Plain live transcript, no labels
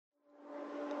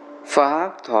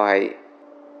Pháp thoại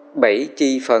 7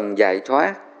 chi phần giải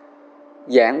thoát,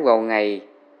 giảng vào ngày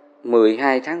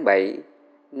 12 tháng 7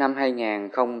 năm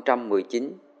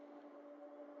 2019.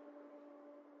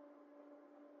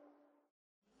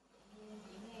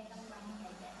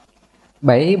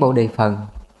 Bảy Bồ Đề Phần.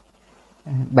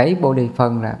 7 Bồ Đề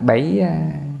Phần là 7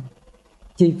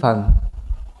 chi phần,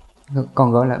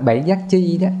 còn gọi là 7 giác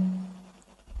chi đó.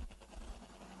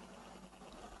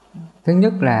 Thứ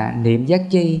nhất là niệm giác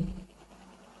chi,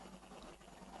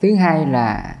 thứ hai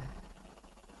là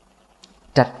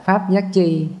trạch pháp giác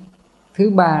chi, thứ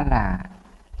ba là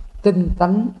tinh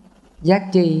tánh giác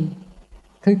chi,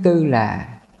 thứ tư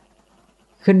là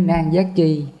khinh an giác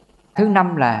chi, thứ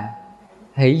năm là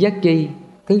hỷ giác chi,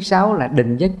 thứ sáu là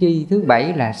định giác chi, thứ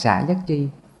bảy là xả giác chi.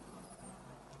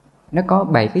 Nó có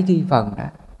 7 cái chi phần đó.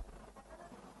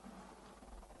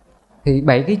 Thì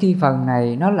 7 cái chi phần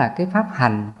này nó là cái pháp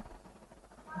hành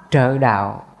trợ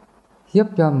đạo, giúp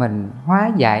cho mình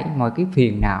hóa giải mọi cái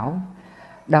phiền não,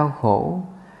 đau khổ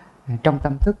trong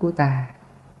tâm thức của ta.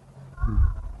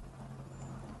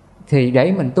 Thì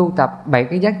để mình tu tập 7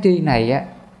 cái giác chi này á,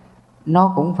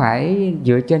 nó cũng phải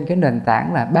dựa trên cái nền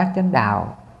tảng là bát chánh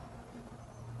đạo.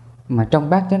 Mà trong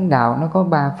bát chánh đạo nó có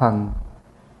 3 phần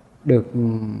được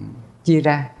chia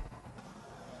ra: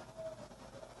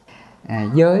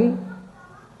 giới,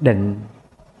 định,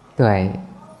 tuệ.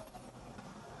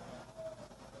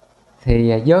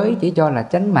 Thì giới chỉ cho là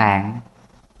chánh mạng,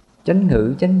 chánh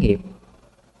ngữ, chánh nghiệp.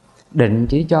 Định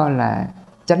chỉ cho là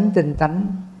chánh tinh tánh,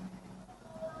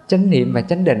 chánh niệm và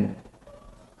chánh định.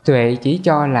 Tuệ chỉ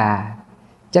cho là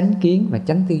chánh kiến và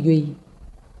chánh tư duy.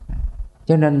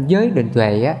 Cho nên giới định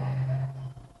tuệ á,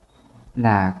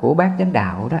 là của bát chánh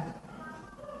đạo đó.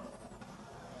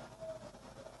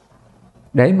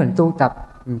 Để mình tu tập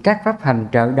các pháp hành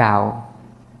trợ đạo,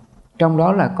 trong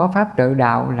đó là có pháp trợ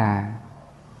đạo là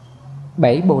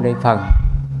 7 Bồ Đề Phần,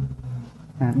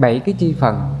 7 cái chi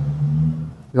phần,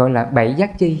 gọi là 7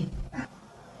 giác chi.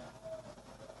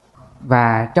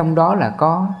 Và trong đó là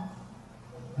có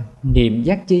niệm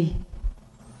giác chi.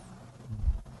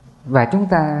 Và chúng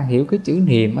ta hiểu cái chữ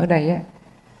niệm ở đây á,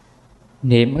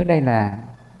 niệm ở đây là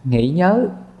nghĩ nhớ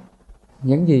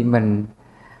những gì mình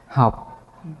học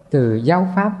từ giáo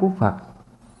pháp của Phật.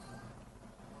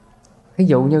 Ví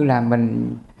dụ như là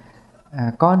mình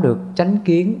có được chánh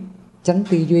kiến, chánh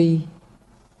tư duy,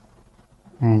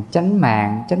 chánh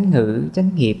mạng, chánh ngữ,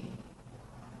 chánh nghiệp,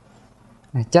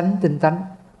 chánh tinh tánh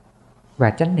và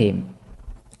chánh niệm.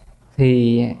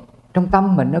 Thì trong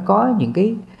tâm mình nó có những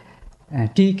cái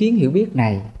tri kiến hiểu biết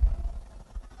này.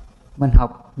 Mình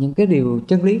học những cái điều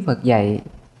chân lý Phật dạy,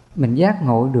 mình giác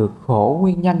ngộ được khổ,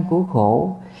 nguyên nhân của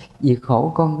khổ, diệt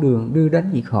khổ, con đường đưa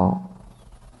đến diệt khổ.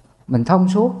 Mình thông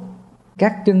suốt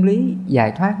các chân lý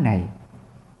giải thoát này,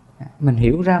 mình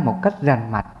hiểu ra một cách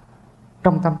rành mạch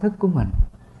trong tâm thức của mình.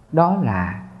 Đó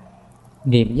là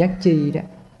niệm giác chi đó.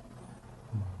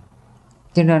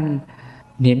 Cho nên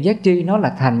niệm giác chi nó là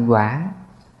thành quả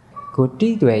của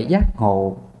trí tuệ giác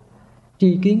ngộ,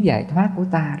 tri kiến giải thoát của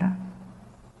ta đó.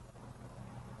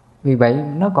 Vì vậy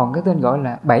nó còn cái tên gọi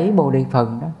là 7 Bồ Đề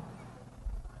Phần đó,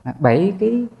 7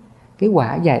 cái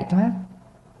quả giải thoát,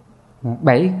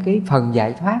 7 cái phần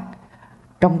giải thoát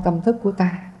trong tâm thức của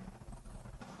ta.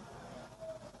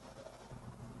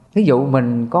 Ví dụ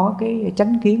mình có cái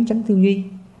chánh kiến, chánh tư duy,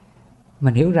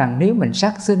 mình hiểu rằng nếu mình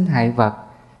sát sinh hại vật,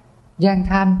 gian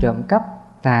tham trộm cắp,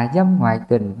 tà dâm ngoại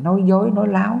tình, nói dối, nói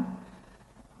láo,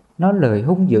 nói lời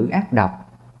hung dữ ác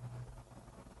độc,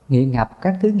 nghiện ngập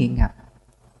các thứ nghiện ngập,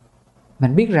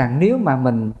 mình biết rằng nếu mà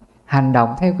mình hành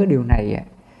động theo cái điều này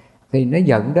thì nó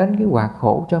dẫn đến cái họa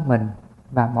khổ cho mình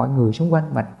và mọi người xung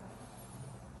quanh mình.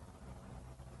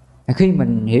 Khi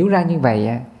mình hiểu ra như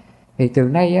vậy thì từ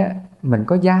nay mình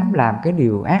có dám làm cái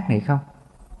điều ác này không?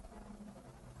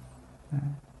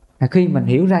 Khi mình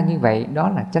hiểu ra như vậy, đó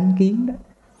là chánh kiến đó.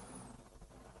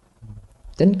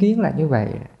 Chánh kiến là như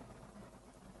vậy.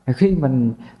 Khi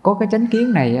mình có cái chánh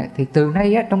kiến này thì từ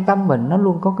nay trong tâm mình nó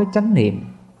luôn có cái chánh niệm,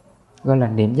 gọi là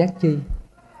niệm giác chi.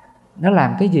 Nó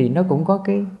làm cái gì nó cũng có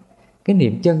cái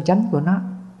niệm chân chánh của nó.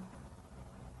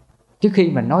 Trước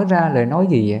khi mình nói ra lời nói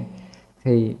gì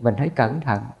thì mình hãy cẩn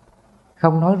thận,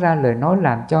 không nói ra lời nói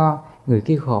làm cho người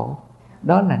kia khổ.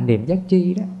 Đó là niệm giác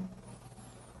chi đó.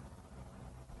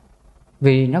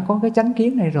 Vì nó có cái chánh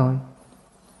kiến này rồi.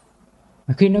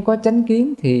 Mà khi nó có chánh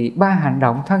kiến thì 3 hành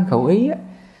động thân khẩu ý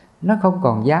nó không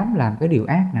còn dám làm cái điều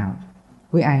ác nào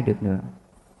với ai được nữa.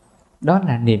 Đó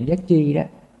là niệm giác chi đó.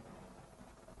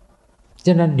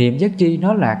 Cho nên niệm giác chi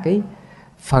nó là cái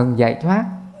phần giải thoát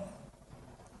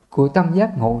của tâm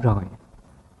giác ngộ rồi.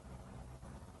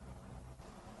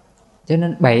 Cho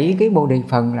nên 7 cái Bồ Đề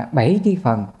phần là 7 chi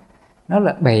phần, nó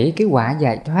là 7 cái quả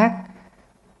giải thoát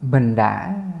mình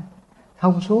đã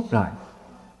thông suốt rồi.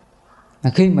 Mà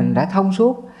khi mình đã thông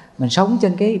suốt, mình sống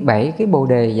trên cái 7 cái Bồ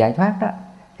Đề giải thoát đó,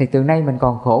 thì từ nay mình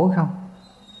còn khổ không?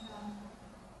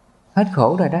 Hết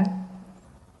khổ rồi đó.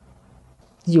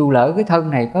 Dù lỡ cái thân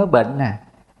này có bệnh nè,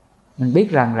 mình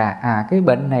biết rằng là cái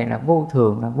bệnh này là vô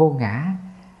thường, là vô ngã,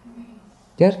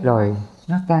 chết rồi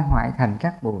nó tan hoại thành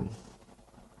cát bụi.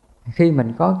 Khi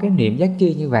mình có cái niệm giác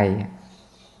chi như vậy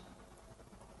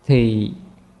thì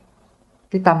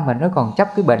cái tâm mình nó còn chấp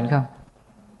cái bệnh không?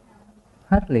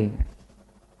 Hết liền.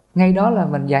 Ngay đó là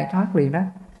mình giải thoát liền đó.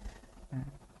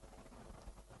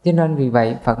 Cho nên vì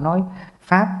vậy Phật nói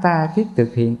pháp ta thiết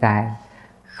thực hiện tại,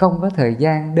 không có thời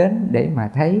gian đến để mà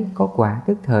thấy có quả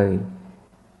tức thời.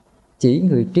 Chỉ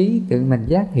người trí tự mình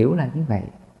giác hiểu là như vậy.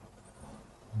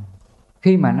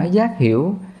 Khi mà nó giác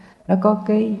hiểu, nó có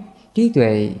cái trí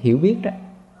tuệ hiểu biết đó,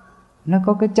 nó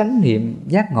có cái chánh niệm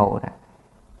giác ngộ đó,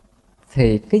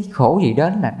 thì cái khổ gì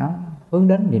đến là nó hướng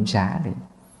đến niệm xả liền.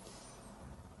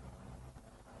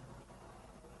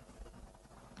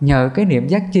 Nhờ cái niệm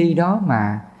giác chi đó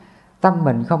mà tâm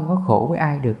mình không có khổ với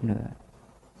ai được nữa.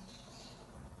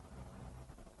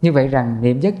 Như vậy rằng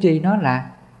niệm giác chi nó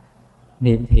là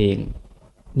niệm thiện,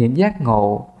 niệm giác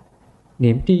ngộ,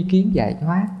 niệm tri kiến giải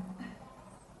thoát.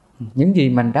 Những gì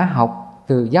mình đã học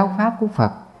từ giáo pháp của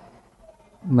Phật,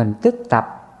 mình tích tập,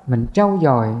 mình trau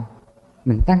dồi,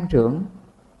 mình tăng trưởng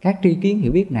các tri kiến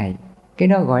hiểu biết này, cái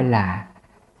đó gọi là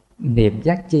niệm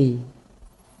giác chi.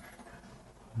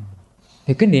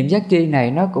 Thì cái niệm giác chi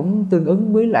này nó cũng tương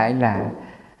ứng với lại là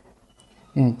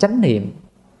chánh niệm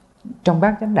trong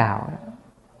bát chánh đạo đó.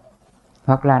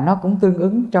 Hoặc là nó cũng tương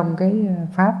ứng trong cái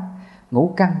pháp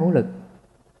ngũ căn ngũ lực,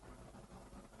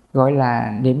 gọi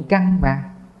là niệm căn và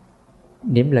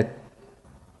niệm lực.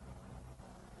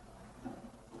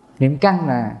 Niệm căn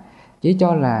là chỉ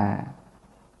cho là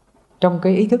trong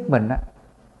cái ý thức mình đó,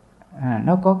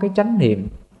 nó có cái chánh niệm,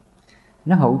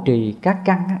 nó hậu trì các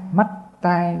căn đó, mắt,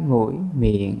 tai, mũi,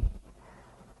 miệng,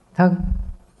 thân.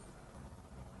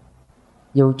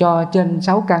 Dù cho trên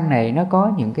 6 căn này nó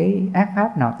có những cái ác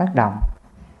pháp nào tác động,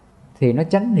 thì nó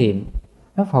chánh niệm,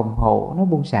 nó phòng hộ, nó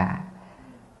buông xả.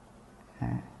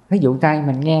 Ví dụ tay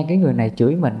mình nghe cái người này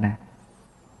chửi mình nè,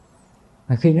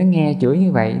 mà khi nó nghe chửi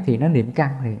như vậy thì nó niệm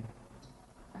căn liền.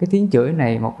 Cái tiếng chửi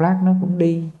này một lát nó cũng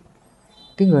đi.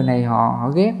 Cái người này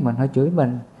họ ghét mình, họ chửi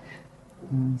mình,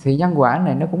 thì nhân quả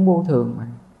này nó cũng vô thường mà.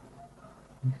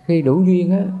 Khi đủ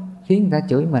duyên á, khiến người ta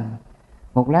chửi mình,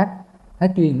 một lát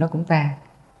hết duyên nó cũng tan,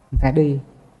 người ta đi.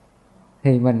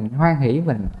 Thì mình hoan hỷ,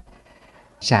 mình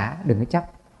xả, đừng có chấp.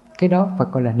 Cái đó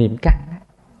Phật gọi là niệm căn đó.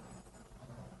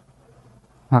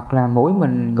 Hoặc là mũi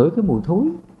mình ngửi cái mùi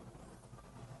thúi,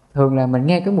 thường là mình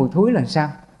nghe cái mùi thúi là sao?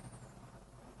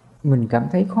 Mình cảm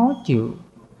thấy khó chịu,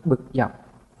 bực dọc,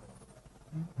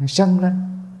 sân lên.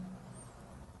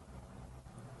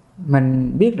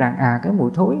 Mình biết rằng cái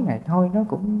mùi thối này thôi nó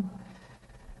cũng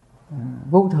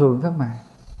vô thường thôi mà,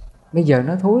 bây giờ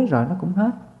nó thối rồi nó cũng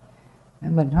hết.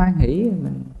 Mình hoan hỷ,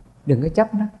 mình đừng có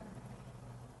chấp nó.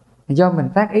 Do mình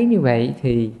tác ý như vậy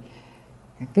thì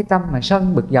cái tâm mà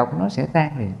sân bực dọc nó sẽ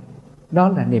tan liền. Đó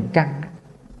là niệm căn.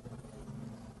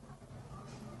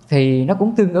 Thì nó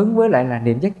cũng tương ứng với lại là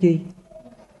niệm giác chi.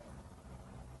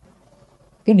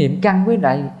 Cái niệm căn với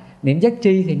lại niệm giác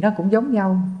chi thì nó cũng giống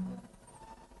nhau.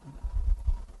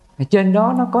 Trên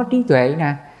đó nó có trí tuệ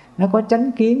nè, nó có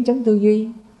chánh kiến, chánh tư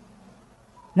duy,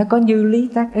 nó có như lý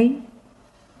tác ý,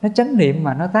 nó chánh niệm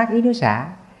mà nó tác ý nó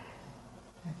xả.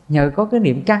 Nhờ có cái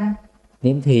niệm căn,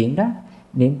 niệm thiện đó,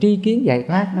 niệm tri kiến giải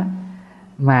thoát đó,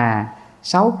 mà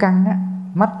 6 căn á,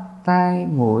 mắt, tai,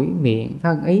 mũi, miệng,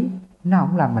 thân, ý, nó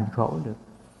không làm mình khổ được.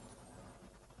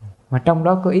 Mà trong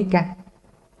đó có ý căn.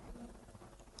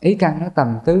 Ý căn nó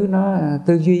tầm tứ, nó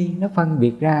tư duy, nó phân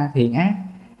biệt ra thiện ác.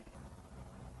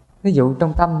 Ví dụ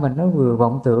trong tâm mình nó vừa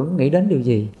vọng tưởng nghĩ đến điều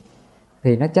gì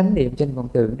thì nó chánh niệm trên vọng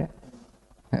tưởng đó.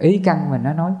 Ý căn mình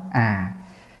nó nói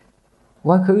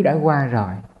quá khứ đã qua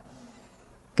rồi,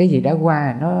 cái gì đã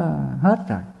qua nó hết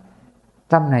rồi,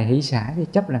 tâm này hỷ xả thì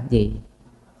chấp làm gì.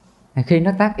 Khi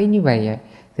nó tác ý như vậy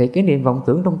thì cái niệm vọng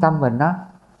tưởng trong tâm mình nó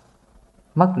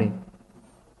mất liền.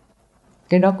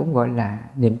 Cái đó cũng gọi là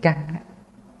niệm căn đó.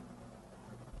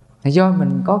 Do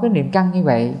mình có cái niệm căn như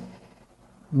vậy,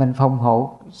 mình phòng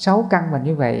hộ 6 căn mình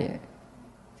như vậy,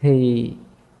 thì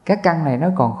các căn này nó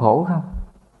còn khổ không?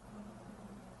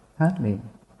 Hết liền.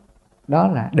 Đó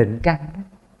là định căn đó.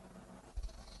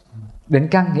 Định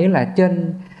căn nghĩa là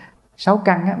trên 6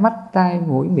 căn á, mắt, tai,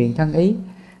 mũi, miệng, thân, ý,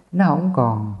 nó không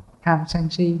còn tham sân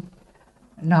si,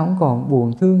 nó không còn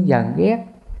buồn thương giận ghét,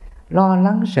 lo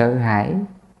lắng, sợ hãi,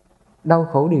 đau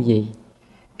khổ điều gì.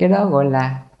 Cái đó gọi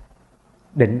là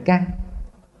định căn.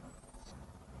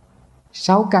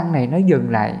 6 căn này nó dừng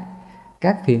lại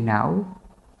các phiền não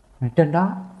trên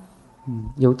đó.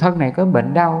 Dù thân này có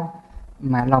bệnh đau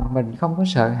mà lòng mình không có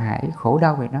sợ hãi, khổ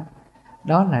đau về nó,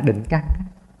 đó là định căn.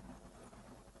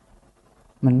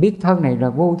 Mình biết thân này là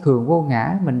vô thường, vô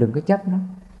ngã, mình đừng có chấp nó,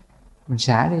 mình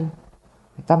xả đi,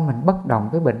 tâm mình bất động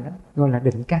cái bệnh đó, gọi là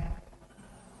định căn.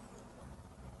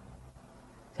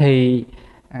 Thì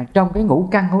trong cái ngũ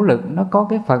căn ngũ lực nó có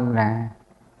cái phần là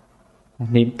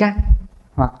niệm căn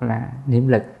hoặc là niệm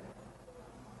lực.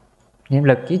 Niệm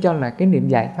lực chỉ cho là cái niệm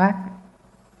giải thoát.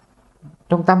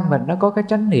 Trong tâm mình nó có cái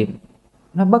chánh niệm,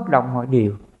 nó bất động mọi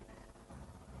điều.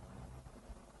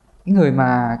 Cái người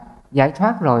mà giải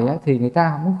thoát rồi á, thì người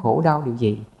ta không có khổ đau điều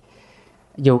gì.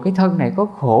 Dù cái thân này có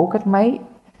khổ cách mấy,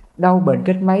 đau bệnh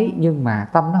cách mấy, nhưng mà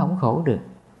tâm nó không khổ được.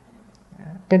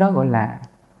 Cái đó gọi là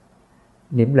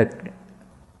niệm lực.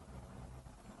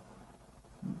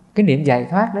 Cái niệm giải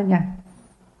thoát đó nha,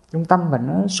 trong tâm mình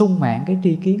nó sung mãn cái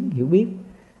tri kiến hiểu biết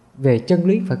về chân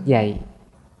lý Phật dạy.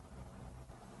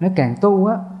 Nó càng tu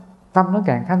á, tâm nó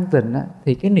càng thanh tịnh á,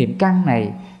 thì cái niệm căn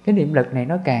này, cái niệm lực này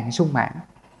nó càng sung mãn.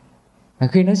 Và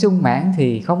khi nó sung mãn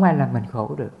thì không ai làm mình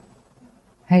khổ được.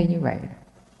 Hay như vậy.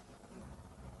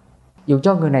 Dù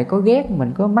cho người này có ghét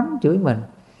mình, có mắng chửi mình,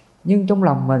 nhưng trong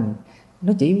lòng mình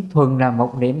nó chỉ thuần là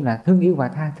một niệm là thương yêu và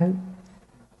tha thứ.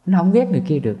 Nó không ghét người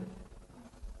kia được.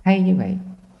 Hay như vậy.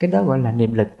 Cái đó gọi là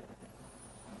niệm lực.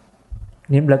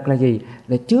 Niệm lực là gì?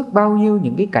 Là trước bao nhiêu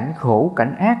những cái cảnh khổ,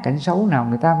 cảnh ác, cảnh xấu nào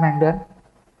người ta mang đến,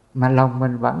 mà lòng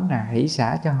mình vẫn là hỷ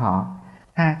xả cho họ,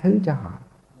 tha thứ cho họ.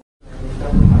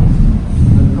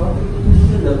 Mình có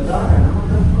cái lực đó là nó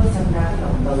có sinh ra cái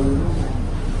lòng từ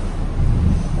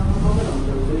nó có cái lòng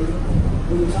từ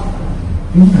bi xót.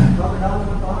 Đúng rồi. Có cái đó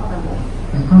nó có trong mình.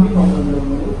 Không biết một mình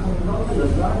nếu không có cái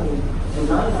lực đó thì mình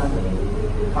nói là cái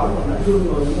khẩu mình nó thương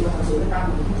rồi, nhưng mà thật sự cái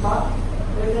tâm mình không có,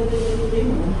 cái tiếng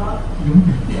mình không có. Đúng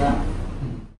rồi. Yeah.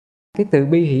 Cái từ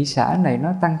bi hỷ xả này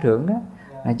nó tăng trưởng đó,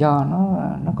 là do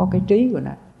nó có cái trí của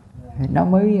nó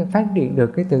mới phát triển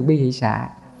được cái từ bi hỷ xả.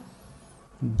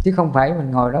 Chứ không phải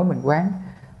mình ngồi đó mình quán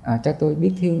cho tôi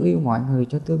biết thương yêu mọi người,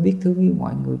 cho tôi biết thương yêu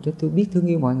mọi người, cho tôi biết thương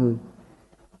yêu mọi người.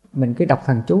 Mình cứ đọc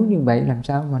thần chú như vậy làm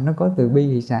sao mà nó có từ bi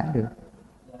hỷ xả được.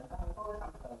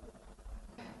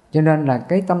 Cho nên là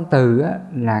cái tâm từ á,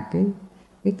 là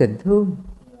cái tình thương.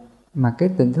 Mà cái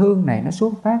tình thương này nó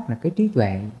xuất phát là cái trí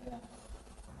tuệ.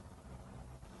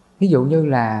 Ví dụ như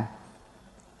là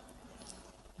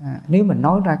nếu mình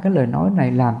nói ra cái lời nói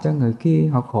này làm cho người kia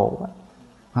họ khổ,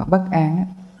 họ bất an,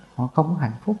 họ không có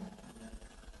hạnh phúc,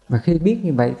 và khi biết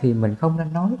như vậy thì mình không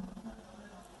nên nói,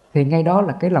 thì ngay đó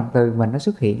là cái lòng từ mình nó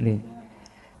xuất hiện liền.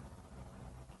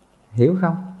 Hiểu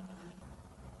không?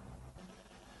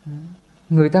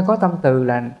 Người ta có tâm từ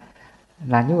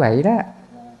là như vậy đó.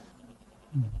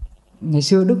 Ngày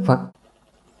xưa Đức Phật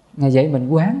Ngài dạy mình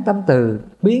quán tâm từ,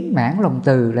 biến mãn lòng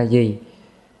từ là gì?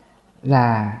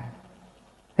 Là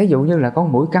ví dụ như là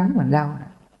con muỗi cắn mình đau,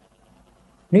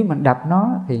 nếu mình đập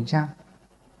nó thì sao?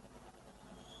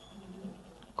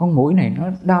 Con muỗi này nó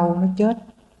đau, nó chết.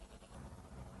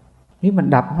 Nếu mình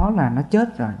đập nó là nó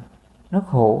chết rồi, nó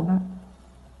khổ nó.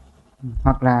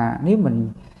 Hoặc là nếu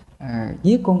mình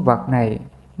giết con vật này,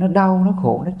 nó đau, nó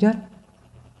khổ, nó chết.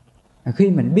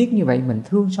 Khi mình biết như vậy, mình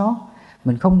thương xót,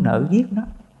 mình không nỡ giết nó,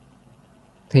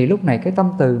 thì lúc này cái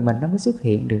tâm từ mình nó mới xuất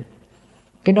hiện được.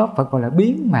 Cái đó Phật gọi là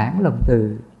biến mãn lòng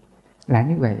từ, là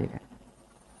như vậy.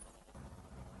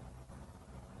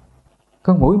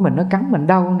 Con muỗi mình nó cắn mình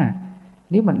đau nè,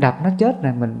 nếu mình đập nó chết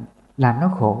là mình làm nó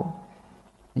khổ.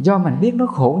 Do mình biết nó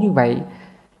khổ như vậy,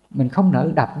 mình không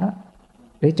nỡ đập nó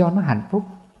để cho nó hạnh phúc.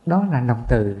 Đó là lòng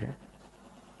từ đó.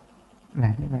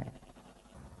 Là như vậy.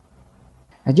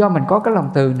 Do mình có cái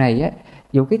lòng từ này á,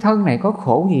 dù cái thân này có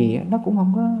khổ gì nó cũng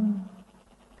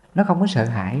không có sợ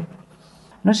hãi.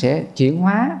 Nó sẽ chuyển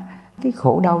hóa cái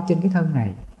khổ đau trên cái thân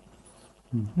này.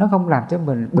 Nó không làm cho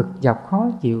mình bực dọc, khó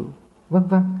chịu, vân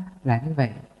vân. Là như vậy.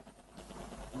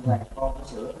 Con có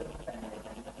sửa cái này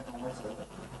không có sửa.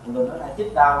 Người nó là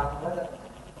chích đau, nó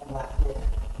không làm gì.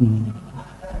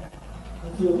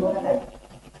 Chưa có cái này.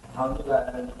 Hầu như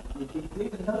là cái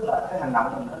thứ là cái hành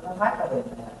động mình nó phát ra về.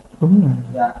 Đúng rồi.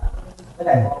 Dạ. Cái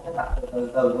này con cái tập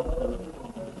từ không có được.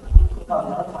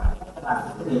 Con nó làm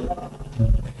cái gì đó.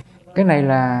 Cái này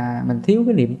là mình thiếu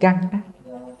cái niệm căn đó.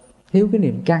 Thiếu cái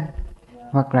niệm căn.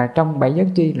 Hoặc là trong 7 giác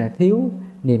chi là thiếu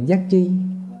niệm giác chi.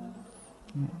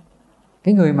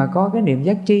 Cái người mà có cái niệm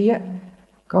giác chi á,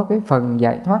 có cái phần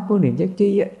giải thoát của niệm giác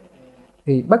chi á,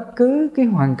 thì bất cứ cái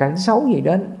hoàn cảnh xấu gì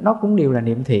đến nó cũng đều là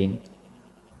niệm thiện.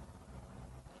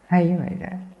 hay như vậy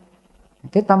đó.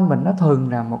 Cái tâm mình nó thường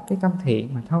là một cái tâm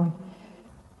thiện mà thôi,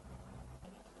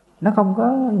 nó không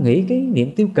có nghĩ cái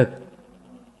niệm tiêu cực,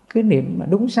 cái niệm mà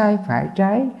đúng sai phải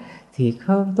trái, thiệt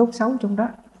hơn tốt xấu trong đó.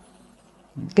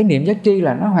 Cái niệm giác tri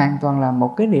là nó hoàn toàn là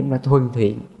một cái niệm là thuần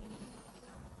thiện.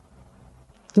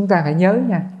 Chúng ta phải nhớ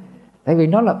nha, tại vì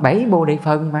nó là 7 bồ đề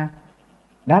phần mà.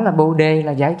 Đã là bồ đề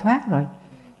là giải thoát rồi,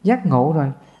 giác ngộ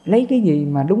rồi, lấy cái gì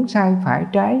mà đúng sai phải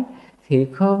trái, thiệt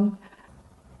hơn,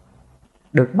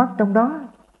 được mất trong đó.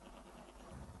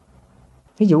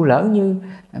 Ví dụ lỡ như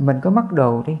mình có mất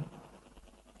đồ đi,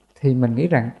 thì mình nghĩ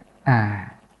rằng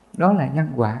đó là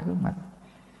nhân quả của mình,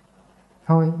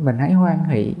 thôi mình hãy hoan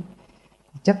hỷ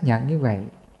chấp nhận như vậy,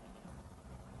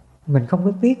 mình không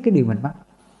có tiếc cái điều mình mất.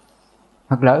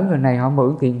 Hoặc lỡ người này họ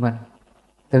mượn tiền mình,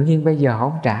 tự nhiên bây giờ họ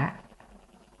không trả,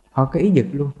 họ có ý giật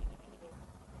luôn,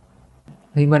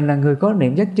 thì mình là người có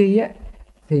niệm giác tri á,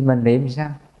 thì mình niệm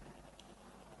sao?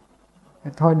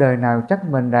 Thôi đời nào chắc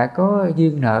mình đã có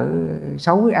duyên nợ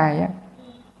xấu với ai á,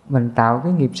 mình tạo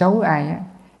cái nghiệp xấu với ai á,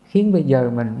 khiến bây giờ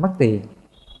mình mất tiền.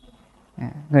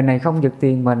 Người này không giật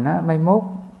tiền mình á, mai mốt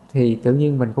thì tự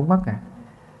nhiên mình cũng mất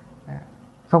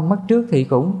không mất trước thì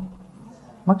cũng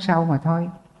mất sau mà thôi.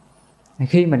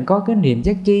 Khi mình có cái niệm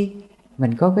giác tri,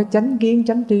 mình có cái chánh kiến,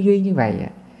 chánh tư duy như vậy,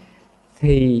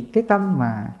 thì cái tâm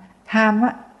mà tham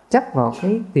á, chấp vào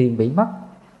cái tiền bị mất,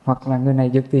 hoặc là người này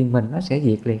giật tiền mình, nó sẽ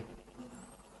diệt liền.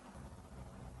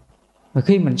 Mà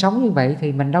khi mình sống như vậy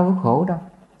thì mình đâu có khổ đâu.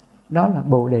 Đó là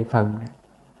bồ đề phần.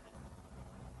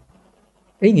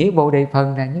 Ý nghĩa bồ đề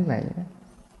phần là như vậy đó.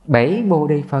 7 bồ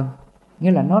đề phần,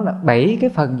 nghĩa là nó là 7 cái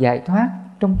phần giải thoát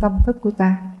trong tâm thức của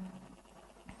ta.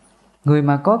 Người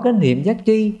mà có cái niệm giác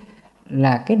tri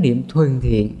là cái niệm thuần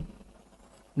thiện,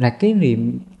 là cái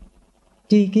niệm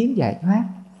tri kiến giải thoát,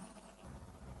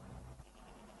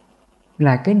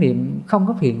 là cái niệm không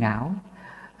có phiền não,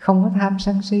 không có tham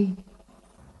sân si.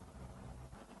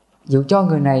 Dù cho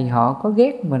người này họ có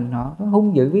ghét mình, họ có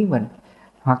hung dữ với mình,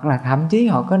 hoặc là thậm chí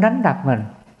họ có đánh đập mình,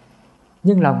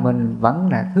 nhưng lòng mình vẫn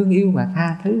là thương yêu và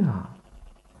tha thứ họ.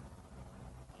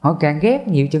 Họ càng ghét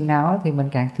nhiều chừng nào thì mình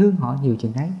càng thương họ nhiều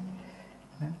chừng ấy.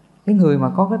 Cái người mà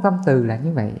có cái tâm từ là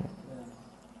như vậy.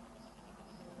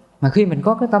 Mà khi mình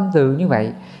có cái tâm từ như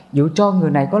vậy, dù cho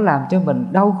người này có làm cho mình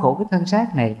đau khổ cái thân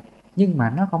xác này, nhưng mà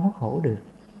nó không có khổ được.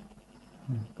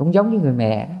 Cũng giống như người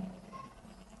mẹ đó,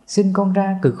 sinh con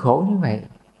ra cực khổ như vậy,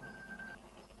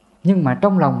 nhưng mà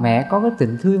trong lòng mẹ có cái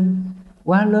tình thương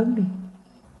quá lớn đi,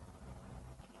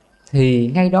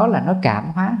 thì ngay đó là nó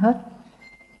cảm hóa hết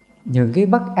những cái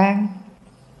bất an,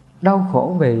 đau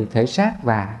khổ về thể xác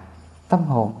và tâm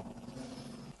hồn.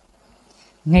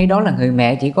 Ngay đó là người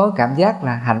mẹ chỉ có cảm giác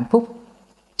là hạnh phúc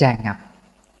tràn ngập.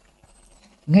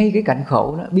 Ngay cái cảnh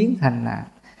khổ đó biến thành là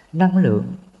năng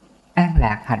lượng an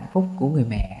lạc hạnh phúc của người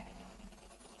mẹ.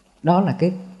 Đó là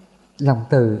cái lòng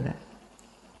từ đó.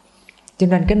 Cho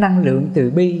nên cái năng lượng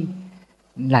từ bi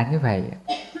là như vậy.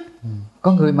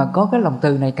 Con người mà có cái lòng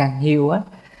từ này càng nhiều á,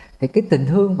 thì cái tình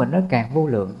thương mình nó càng vô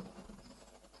lượng.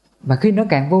 Mà khi nó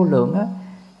càng vô lượng á,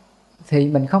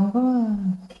 thì mình không có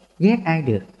ghét ai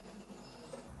được.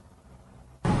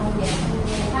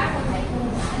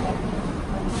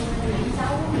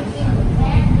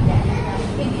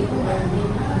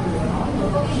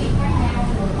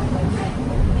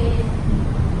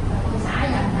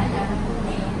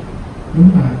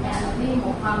 Đúng rồi. Đi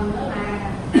một phần nữa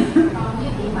là con với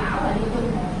chị Bảo là đi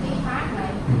chung một cái pháp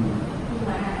này. Nhưng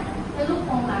mà cái lúc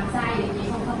con làm sai thì chị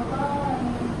con không có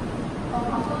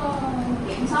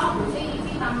kiểm soát được cái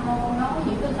tâm con nói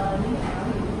những cái lời như thế nào.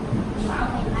 Chị Bảo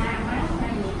thầy la mắng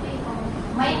hay gì cái con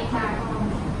mét ba con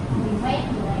mét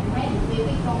người này mét người kia,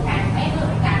 cái con càng mét nó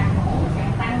lại càng khổ,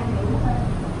 càng tăng đủ hơn.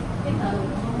 Cái từ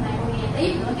hôm nay con nghe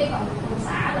tiếp nữa cái con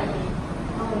xả là gì?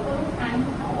 Con có lúc anh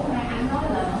khổ hay anh nói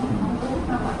lời không đúng,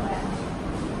 hoặc là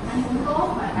anh cũng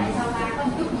tốt mà tại sao ta có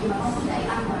một chút gì mà con không để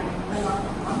tâm rồi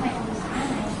hôm nay con xả này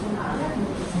con lỡ rất nhiều.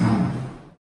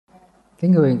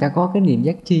 Cái người ta có cái niệm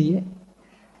giác chi á,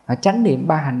 họ chánh niệm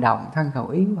 3 hành động thân khẩu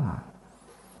ý của họ,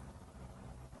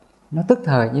 nó tức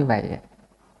thời như vậy.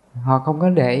 Họ không có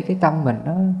để cái tâm mình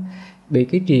nó bị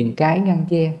cái triền cái ngăn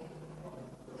che.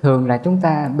 Thường là chúng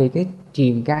ta bị cái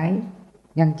triền cái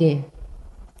ngăn che.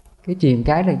 Cái triền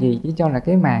cái là gì? Chỉ cho là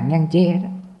cái màn ngăn che đó.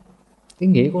 Cái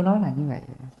nghĩa của nó là như vậy.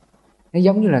 Nó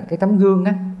giống như là cái tấm gương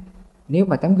á. Nếu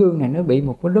mà tấm gương này nó bị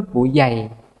một cái lớp bụi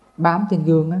dày bám trên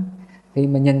gương á, thì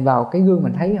mình nhìn vào cái gương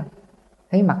mình thấy không?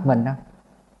 Thấy mặt mình không?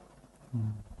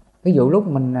 Ví dụ lúc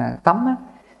mình tắm á,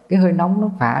 cái hơi nóng nó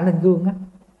phả lên gương á,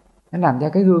 nó làm cho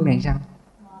cái gương này sao?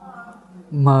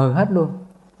 Mờ hết luôn.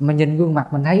 Mà nhìn gương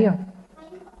mặt mình thấy không?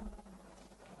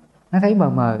 Nó thấy mờ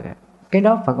mờ. Cái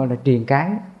đó phải gọi là triền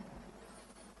cái.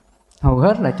 Hầu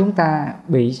hết là chúng ta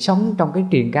bị sống trong cái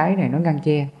triền cái này, nó ngăn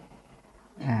che.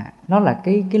 Nó là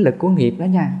cái lực của nghiệp đó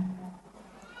nha.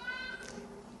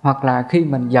 Hoặc là khi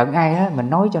mình giận ai đó, mình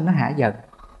nói cho nó hả giận,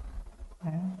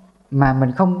 mà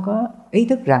mình không có ý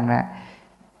thức rằng là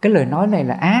cái lời nói này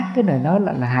là ác, cái lời nói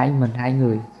là hại mình, hại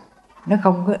người. Nó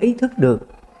không có ý thức được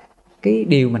cái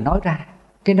điều mình nói ra.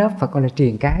 Cái đó phải gọi là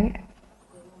triền cái.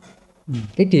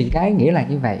 Cái triền cái nghĩa là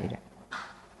như vậy.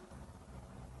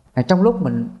 Trong lúc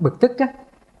mình bực tức á,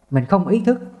 mình không ý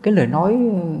thức cái lời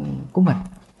nói của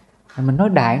mình nói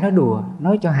đại, nói đùa,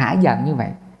 nói cho hả giận như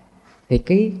vậy, thì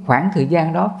cái khoảng thời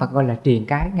gian đó phải gọi là triền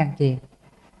cái ngăn che.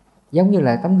 Giống như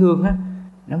là tấm gương á,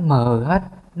 nó mờ hết,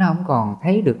 nó không còn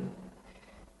thấy được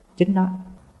chính nó.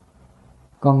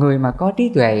 Còn người mà có trí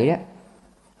tuệ á,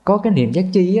 có cái niệm giác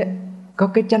chi á, có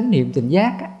cái chánh niệm tỉnh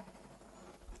giác á,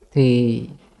 thì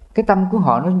cái tâm của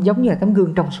họ nó giống như là tấm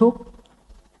gương trong suốt.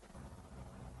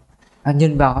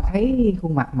 Nhìn vào họ thấy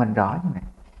khuôn mặt mình rõ như vậy.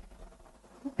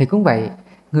 Thì cũng vậy,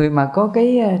 người mà có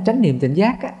cái chánh niệm tỉnh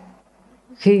giác á,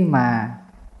 khi mà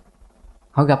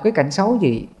họ gặp cái cảnh xấu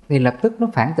gì thì lập tức nó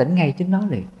phản tỉnh ngay chính nó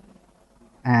liền.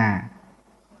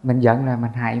 Mình giận là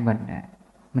mình hại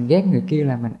mình ghét người kia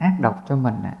là mình ác độc cho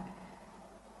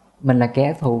mình là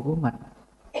kẻ thù của mình.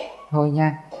 Thôi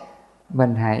nha,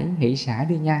 mình hãy hỷ xả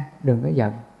đi nha, đừng có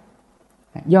giận.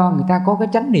 Do người ta có cái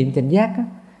chánh niệm tỉnh giác á,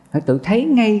 họ tự thấy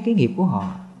ngay cái nghiệp của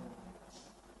họ.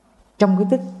 Trong cái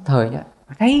tích thời đó,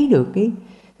 thấy được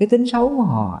cái tính xấu của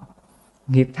họ,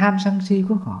 nghiệp tham sân si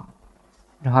của họ,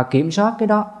 rồi họ kiểm soát cái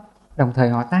đó, đồng thời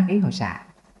họ tác ý họ xả.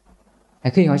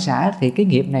 Khi họ xả thì cái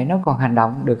nghiệp này nó còn hành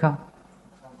động được không?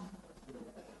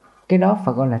 Cái đó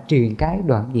phải gọi là triền cái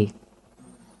đoạn diệt.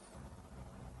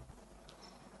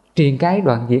 Triền cái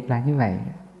đoạn diệt là như vậy.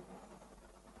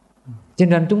 Cho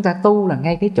nên chúng ta tu là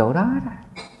ngay cái chỗ đó,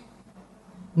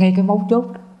 ngay cái mấu chốt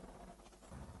đó.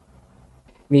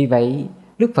 Vì vậy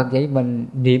Đức Phật dạy mình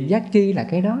niệm giác chi là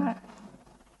cái đó.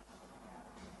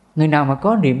 Người nào mà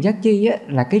có niệm giác chi á,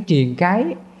 là cái triền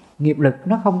cái nghiệp lực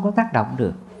nó không có tác động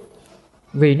được,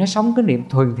 vì nó sống cái niệm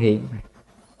thuần thiện.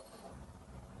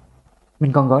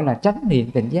 Mình còn gọi là chánh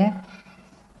niệm tỉnh giác.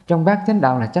 Trong bát chánh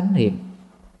đạo là chánh niệm,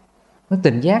 nó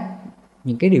tỉnh giác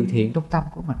những cái điều thiện trong tâm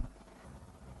của mình.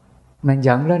 Mình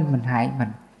giận lên, mình hại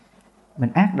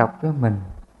mình ác độc cho mình.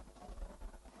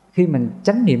 Khi mình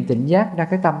chánh niệm tỉnh giác ra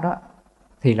cái tâm đó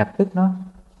thì lập tức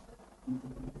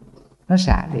nó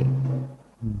xả liền.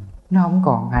 Nó không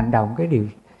còn hành động cái điều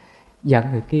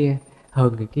giận người kia,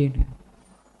 hờn người kia nữa.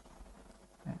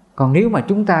 Còn nếu mà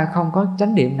chúng ta không có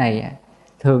chánh niệm này,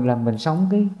 thường là mình sống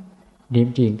cái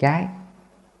niệm triền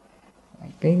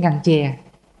cái ngăn che,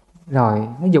 rồi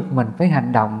nó giục mình phải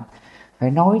hành động,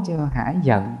 phải nói cho hả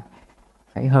giận,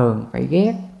 phải hờn, phải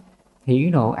ghét, hỉ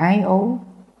nộ ái ố.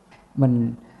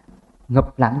 Mình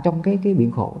ngập lặng trong cái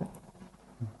biển khổ đó.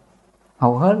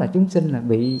 Hầu hết là chúng sinh là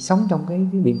bị sống trong cái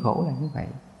biển khổ là như vậy.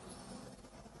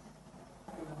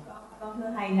 Con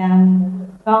thưa thầy là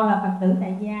con là Phật tử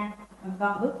tại gia,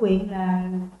 con ước nguyện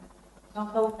là con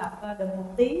tu tập được 1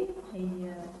 tiếng thì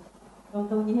con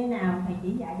tu như thế nào thầy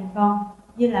chỉ dạy cho con.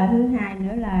 Như là thứ hai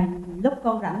nữa là lúc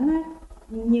con rảnh á,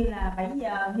 như là 7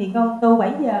 giờ thì con tu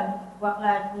 7 giờ, hoặc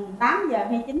là 8 giờ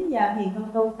hay 9 giờ thì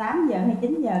con tu 8 giờ hay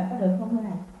 9 giờ, có được không thưa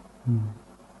thầy?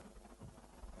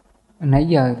 Nãy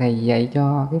giờ thầy dạy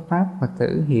cho cái pháp Phật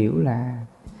tử hiểu là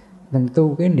mình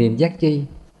tu cái niệm giác chi.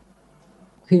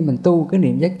 Khi mình tu cái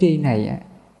niệm giác chi này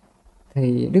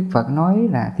thì Đức Phật nói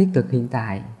là thiết thực hiện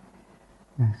tại,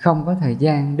 không có thời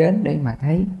gian đến để mà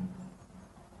thấy.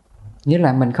 Nghĩa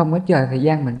là mình không có chờ thời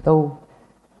gian mình tu,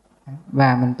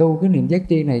 và mình tu cái niệm giác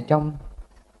chi này trong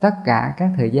tất cả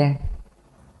các thời gian.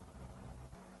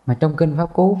 Mà trong kinh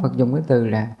Pháp Cú Phật dùng cái từ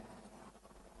là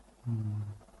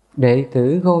đệ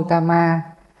tử Gotama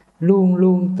luôn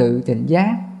luôn tự tỉnh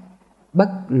giác,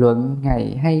 bất luận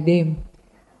ngày hay đêm,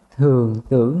 thường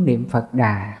tưởng niệm Phật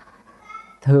Đà,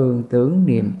 thường tưởng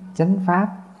niệm chánh pháp,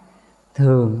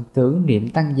 thường tưởng niệm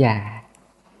tăng già.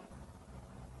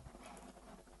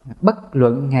 Bất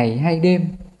luận ngày hay đêm,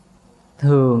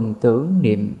 thường tưởng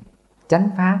niệm chánh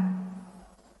pháp.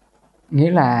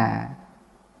 Nghĩa là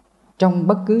trong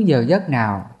bất cứ giờ giấc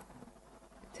nào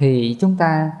thì chúng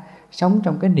ta sống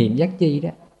trong cái niệm giác chi đó,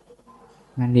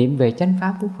 mà niệm về chánh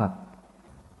pháp của Phật.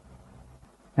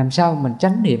 Làm sao mình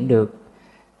chánh niệm được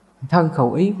thân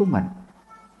khẩu ý của mình,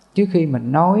 trước khi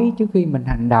mình nói, trước khi mình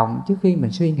hành động, trước khi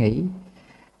mình suy nghĩ,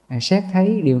 xét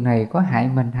thấy điều này có hại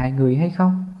mình, hại người hay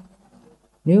không.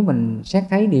 Nếu mình xét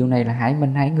thấy điều này là hại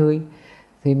mình, hại người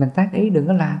thì mình tác ý đừng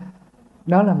có làm.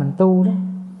 Đó là mình tu đó.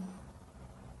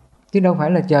 chứ đâu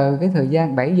phải là chờ cái thời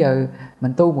gian 7 giờ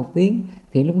mình tu 1 tiếng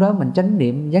thì lúc đó mình chánh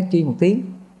niệm giác chi 1 tiếng.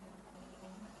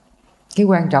 Cái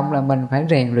quan trọng là mình phải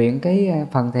rèn luyện cái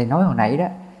phần thầy nói hồi nãy đó,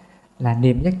 là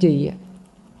niệm giác chi á,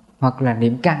 hoặc là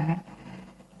niệm căn á.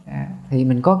 Thì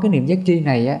mình có cái niệm giác chi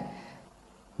này á,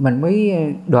 mình mới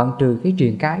đoạn trừ cái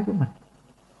truyền cái của mình.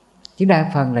 Chứ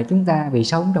đa phần là chúng ta bị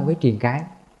sống trong cái truyền cái,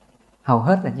 hầu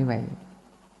hết là như vậy.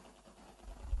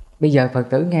 Bây giờ Phật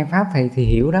tử nghe Pháp thầy thì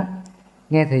hiểu đó,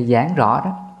 nghe thầy giảng rõ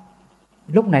đó.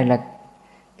 Lúc này là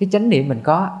cái chánh niệm mình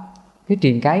có, cái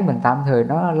truyền cái mình tạm thời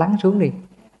nó lắng xuống đi.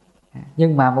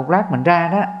 Nhưng mà một lát mình ra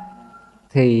đó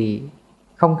thì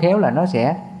không khéo là nó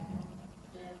sẽ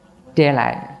che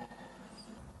lại,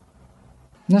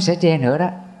 nó sẽ che nữa đó.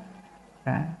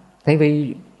 Tại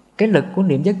vì cái lực của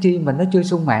niệm giác chi mình nó chưa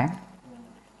sung mãn.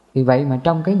 Vì vậy mà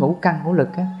trong cái ngũ căn ngũ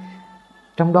lực á,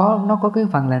 trong đó nó có cái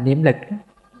phần là niệm lực đó.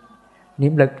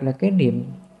 Niệm lực là cái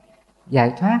niệm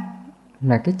giải thoát,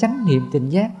 là cái chánh niệm tỉnh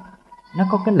giác, nó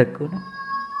có cái lực của nó.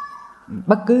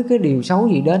 Bất cứ cái điều xấu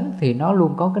gì đến thì nó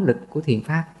luôn có cái lực của thiện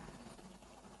pháp,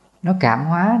 nó cảm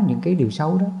hóa những cái điều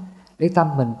xấu đó, để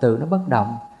tâm mình tự nó bất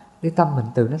động, để tâm mình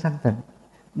tự nó thanh tịnh.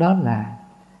 Đó là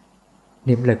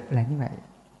niệm lực là như vậy.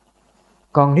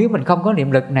 Còn nếu mình không có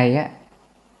niệm lực này á,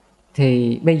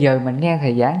 thì bây giờ mình nghe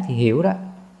thầy giảng thì hiểu đó,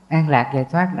 an lạc giải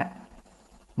thoát đó.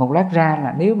 Một lát ra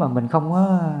là nếu mà mình không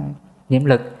có niệm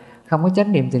lực, không có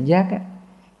chánh niệm tỉnh giác á,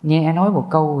 nghe nói một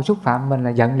câu xúc phạm mình là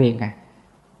giận liền à,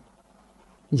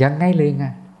 giận ngay liền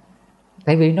à.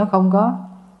 Tại vì nó không có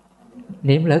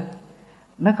niệm lực,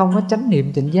 nó không có chánh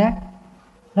niệm tỉnh giác,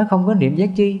 nó không có niệm giác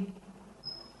chi.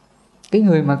 Cái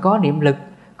người mà có niệm lực,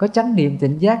 có chánh niệm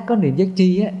tỉnh giác, có niệm giác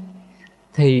chi á,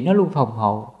 thì nó luôn phòng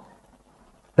hộ,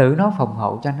 tự nó phòng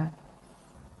hộ cho nó.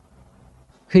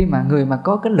 Khi mà người mà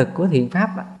có cái lực của thiện pháp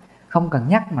á, không cần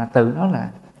nhắc mà tự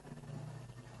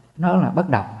nó là bất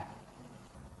động.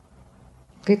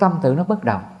 Cái tâm tự nó bất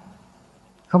động,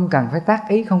 không cần phải tác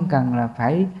ý, không cần là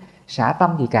phải xả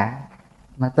tâm gì cả,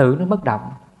 mà tự nó bất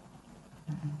động.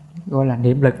 Gọi là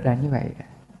niệm lực là như vậy.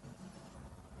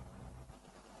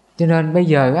 Cho nên bây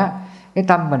giờ á, cái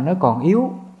tâm mình nó còn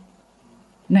yếu,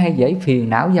 nó hay dễ phiền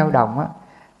não dao động á,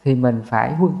 thì mình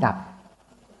phải huân tập.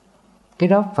 Cái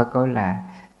đó Phật gọi là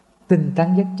tinh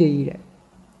tấn giác chi đó.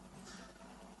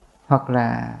 Hoặc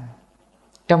là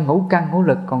trong ngũ căn ngũ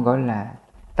lực còn gọi là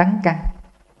tấn căn.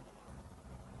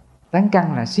 Tấn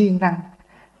căn là siêng năng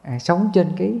sống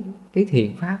trên cái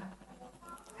thiện pháp.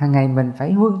 Hàng ngày mình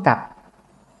phải huân tập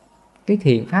cái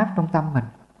thiện pháp trong tâm mình.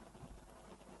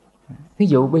 Ví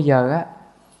dụ bây giờ á,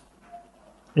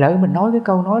 lỡ mình nói cái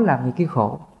câu nói làm người kia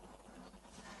khổ,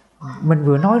 mình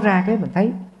vừa nói ra cái mình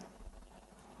thấy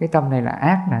cái tâm này là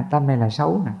ác nè, tâm này là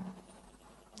xấu nè,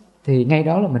 thì ngay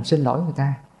đó là mình xin lỗi người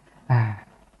ta.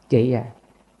 Chị à,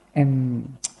 em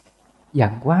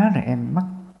giận quá rồi, em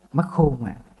mất khôn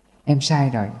mà, em sai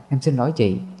rồi, em xin lỗi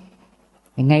chị.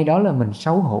 Thì ngay đó là mình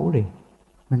xấu hổ liền,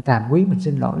 mình tàm quý, mình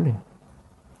xin lỗi liền.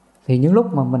 Thì những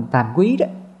lúc mà mình tàm quý đó,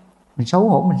 mình xấu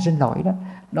hổ, mình xin lỗi đó,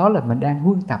 đó là mình đang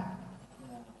huân tập.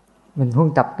 Mình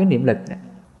huân tập cái niệm lực đó.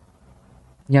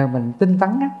 Nhờ mình tinh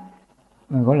tấn á,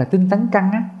 mà gọi là tinh tấn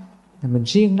căn á, thì mình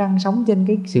siêng năng sống trên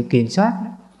cái sự kiểm soát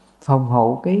đó, phòng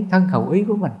hộ cái thân khẩu ý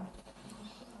của mình.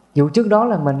 Dù trước đó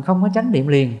là mình không có chánh niệm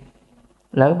liền,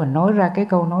 lỡ mình nói ra cái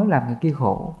câu nói làm người kia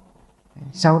khổ,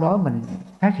 sau đó mình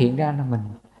phát hiện ra là mình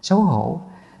xấu hổ,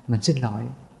 mình xin lỗi,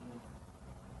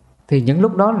 thì những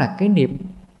lúc đó là cái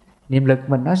niệm lực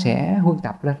mình nó sẽ huân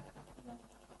tập lên.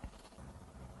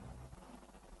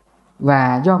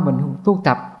 Và do mình tu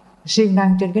tập siêng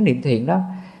năng trên cái niệm thiện đó,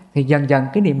 thì dần dần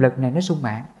cái niệm lực này nó sung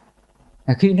mãn.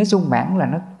 Khi nó sung mãn là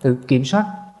nó tự kiểm soát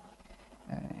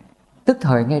tức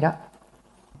thời ngay đó,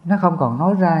 nó không còn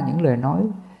nói ra những lời nói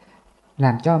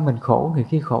làm cho mình khổ, người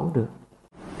kia khổ được.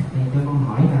 Thì cho con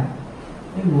hỏi là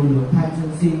cái nguồn lực tham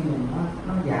sân si mình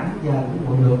nó giảm giờ, cái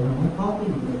nguồn lực mình mới có cái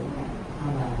niệm lực này,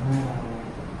 hay là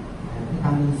cái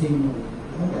tham sân si mình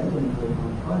nó dẫn bình thường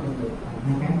mình có niệm lực,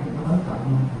 hai cái này nó đối cộng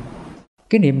không?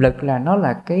 Cái niệm lực là nó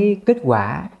là cái kết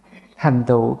quả thành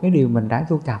tựu cái điều mình đã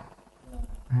tu tập.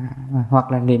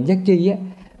 Hoặc là niệm giác chi á,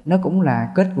 nó cũng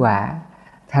là kết quả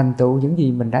thành tựu những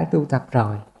gì mình đã tu tập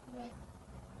rồi.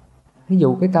 Ví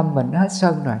dụ cái tâm mình nó hết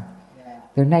sân rồi,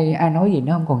 từ nay ai nói gì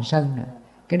nó không còn sân nữa,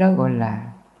 cái đó gọi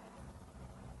là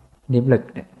niệm lực.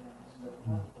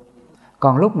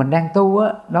 Còn lúc mình đang tu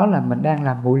á, đó là mình đang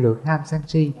làm bụi lược tham sân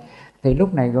si, thì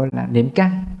lúc này gọi là niệm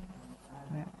căn.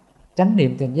 Chánh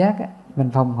niệm tỉnh giác á,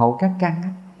 mình phòng hộ các căn á,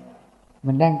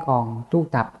 mình đang còn tu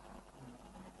tập.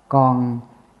 Còn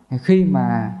khi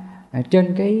mà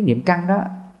trên cái niệm căn đó,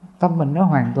 tâm mình nó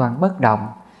hoàn toàn bất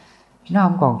động, nó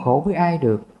không còn khổ với ai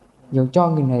được, Dù cho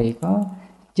người này có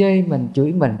chê mình,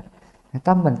 chửi mình,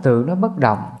 tâm mình tự nó bất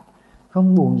động,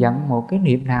 không buồn giận một cái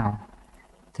niệm nào,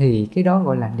 thì cái đó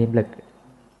gọi là niệm lực.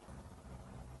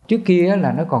 Trước kia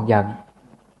là nó còn giận,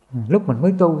 lúc mình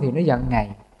mới tu thì nó giận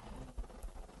ngày,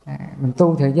 mình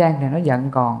tu thời gian thì nó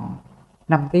giận còn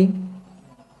 5 tiếng,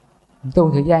 mình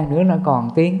tu thời gian nữa nó còn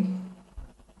tiếng,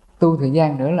 tu thời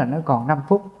gian nữa là nó còn 5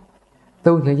 phút,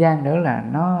 tu thời gian nữa là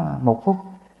nó 1 phút,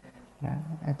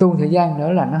 tu thời gian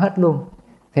nữa là nó hết luôn.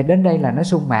 Thì đến đây là nó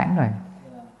sung mãn rồi,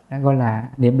 nó gọi là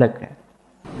niệm lực.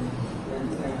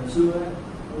 Hồi xưa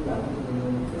tôi giận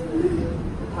cái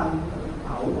thân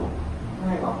khẩu nó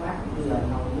hay bộc phát, bây giờ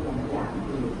hầu như là nó giảm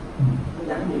nhiều, nó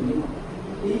giảm nhiều, nhưng mà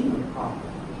ý mình còn,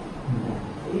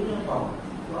 ý nó còn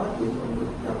có chuyện còn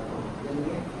được dọc còn dân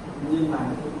ghét, nhưng mà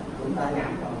chúng ta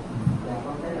giảm rồi, và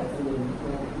con thấy là cái đường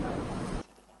chúng ta giảm rồi.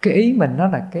 Cái ý mình nó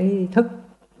là cái thức,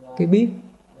 cái biết,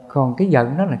 còn cái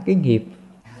giận nó là cái nghiệp.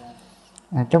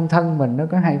 Trong thân mình nó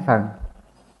có 2 phần.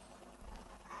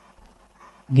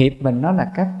 Nghiệp mình nó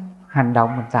là các hành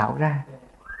động mình tạo ra,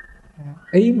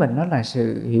 ý mình nó là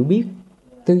sự hiểu biết,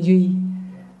 tư duy.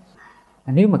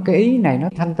 Nếu mà cái ý này nó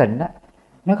thanh tịnh đó,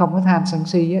 nó không có tham sân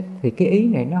si á, thì cái ý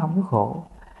này nó không có khổ,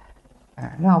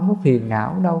 nó không có phiền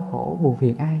não, đau khổ, buồn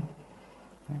phiền ai.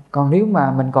 Còn nếu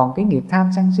mà mình còn cái nghiệp tham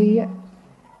sân si á,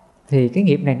 thì cái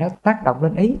nghiệp này nó tác động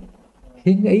lên ý,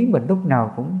 khiến cái ý mình lúc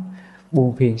nào cũng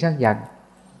buồn phiền sân giận.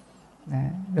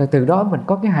 Rồi từ đó mình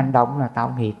có cái hành động là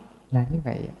tạo nghiệp, là như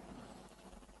vậy.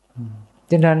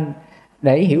 Cho nên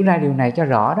để hiểu ra điều này cho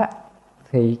rõ đó,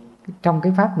 thì trong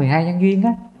cái pháp 12 nhân duyên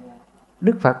á,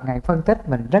 Đức Phật Ngài phân tích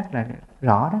mình rất là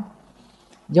rõ đó.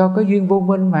 Do có duyên vô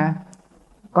minh mà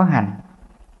có hành,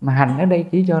 mà hành ở đây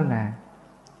chỉ cho là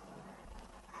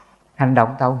hành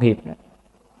động tạo nghiệp đó.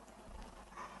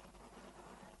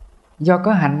 Do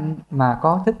có hạnh mà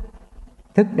có thức.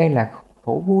 Thức đây là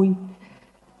khổ vui.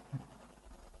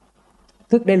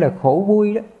 Thức đây là khổ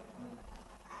vui đó.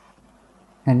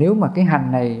 Nếu mà cái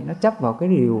hành này nó chấp vào cái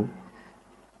điều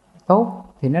tốt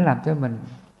thì nó làm cho mình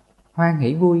hoan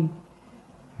hỷ vui.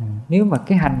 Nếu mà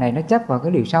cái hành này nó chấp vào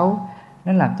cái điều xấu,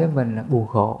 nó làm cho mình là buồn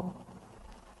khổ.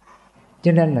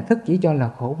 Cho nên là thức chỉ cho là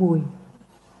khổ vui.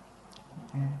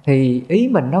 Thì ý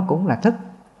mình nó cũng là thức.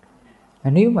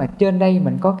 Nếu mà trên đây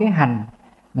mình có cái hành,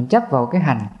 mình chấp vào cái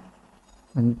hành,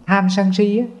 mình tham sân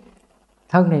si á,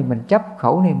 thân này mình chấp,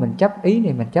 khẩu này mình chấp, ý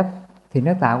này mình chấp, thì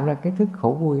nó tạo ra cái thức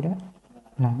khổ vui đó,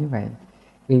 là như vậy.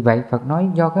 Vì vậy Phật nói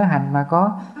do cái hành mà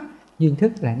có duyên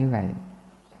thức, là như vậy.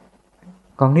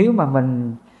 Còn nếu mà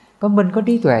mình có minh, có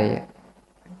trí tuệ,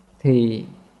 thì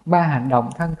 3 hành động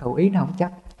thân khẩu ý nó không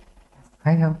chấp,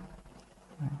 phải không?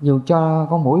 Dù cho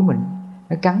con mũi mình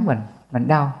nó cắn mình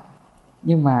đau,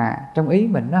 nhưng mà trong ý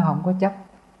mình nó không có chấp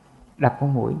đập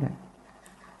con mũi nữa,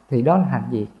 thì đó là hành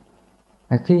diệt.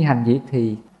 Và khi hành diệt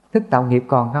thì thức tạo nghiệp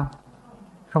còn không?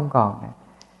 Không còn nữa.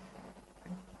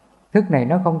 Thức này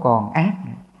nó không còn ác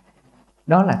nữa.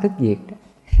 Đó là thức diệt đó.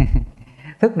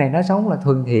 Thức này nó sống là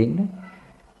thuần thiện đó.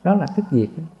 Đó là thức diệt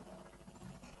đó.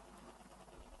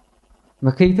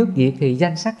 Mà khi thức diệt thì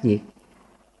danh sắc diệt.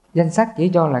 Danh sắc chỉ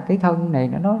cho là cái thân này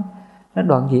nó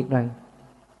đoạn diệt rồi.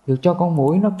 Dù cho con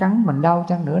muỗi nó cắn mình đau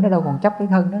chăng nữa, nó đâu còn chấp cái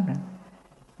thân đó nữa.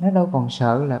 Nó đâu còn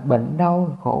sợ là bệnh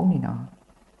đau khổ này nọ.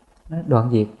 Nó đoạn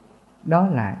diệt. Đó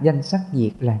là danh sắc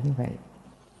diệt, là như vậy.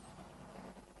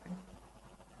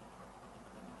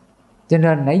 Cho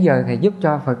nên nãy giờ Thầy giúp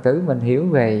cho Phật tử mình hiểu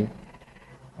về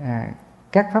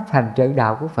các pháp hành trợ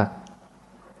đạo của Phật.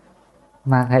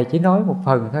 Mà Thầy chỉ nói một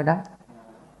phần thôi đó.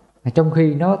 Trong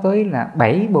khi nó tới là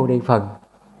 7 Bồ Đề phần,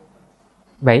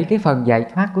 7 cái phần giải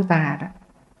thoát của ta đó.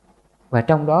 Và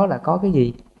trong đó là có cái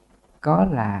gì? Có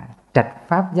là trạch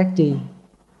pháp giác chi.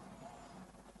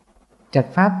 Trạch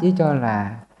pháp chỉ cho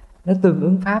là nó tương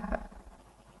ứng pháp.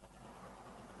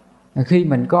 Khi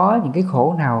mình có những cái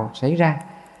khổ nào xảy ra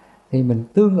thì mình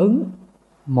tương ứng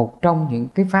một trong những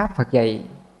cái pháp Phật dạy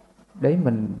để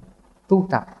mình tu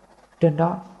tập trên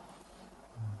đó.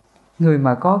 Người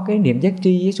mà có cái niệm giác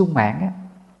tri với sung mãn á,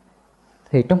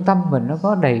 thì trong tâm mình nó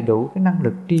có đầy đủ cái năng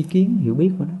lực tri kiến hiểu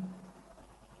biết của nó.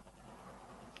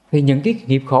 Thì những cái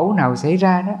nghiệp khổ nào xảy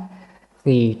ra đó,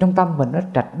 thì trong tâm mình nó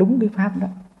trạch đúng cái pháp đó,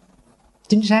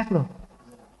 chính xác luôn.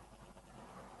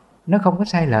 Nó không có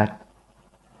sai lệch.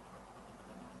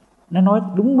 Nó nói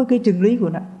đúng với cái chân lý của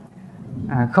nó.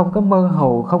 Không có mơ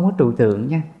hồ, không có trừu tượng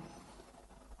nha.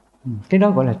 Cái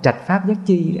đó gọi là trạch pháp giác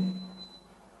chi đó.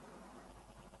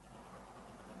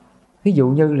 Ví dụ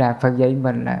như là Phật dạy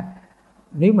mình là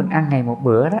nếu mình ăn ngày một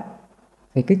bữa đó,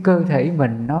 thì cái cơ thể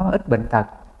mình nó ít bệnh tật,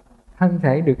 thân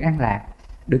thể được an lạc,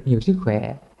 được nhiều sức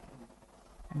khỏe.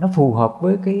 Nó phù hợp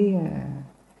với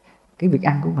cái việc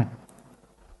ăn của mình.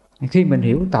 Khi mình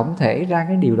hiểu tổng thể ra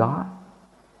cái điều đó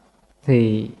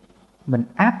thì mình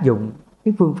áp dụng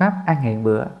cái phương pháp ăn hẹn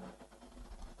bữa,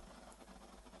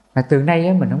 và từ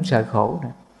nay mình không sợ khổ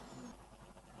nữa.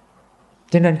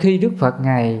 Cho nên khi Đức Phật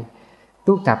Ngài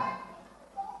tu tập,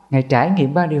 Ngài trải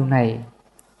nghiệm ba điều này,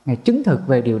 Ngài chứng thực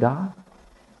về điều đó,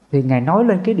 thì Ngài nói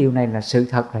lên cái điều này là sự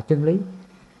thật, là chân lý.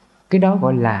 Cái đó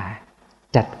gọi là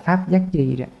trạch pháp giác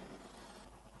chi đó.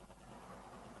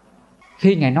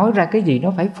 Khi Ngài nói ra cái gì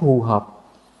nó phải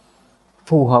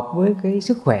phù hợp với cái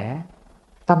sức khỏe,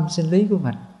 tâm sinh lý của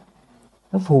mình,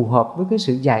 nó phù hợp với cái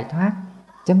sự giải thoát,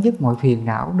 chấm dứt mọi phiền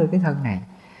não nơi cái thân này,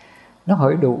 nó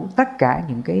hội đủ tất cả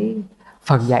những cái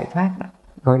phần giải thoát đó,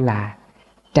 gọi là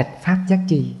trạch pháp giác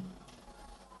chi.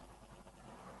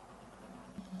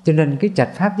 Cho nên cái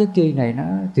trạch pháp giác chi này nó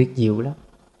tuyệt diệu lắm.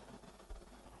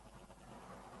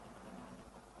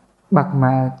 Bậc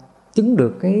mà chứng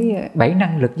được cái 7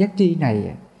 năng lực giác chi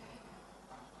này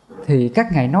thì các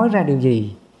ngài nói ra điều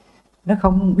gì nó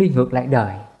không đi ngược lại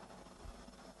đời.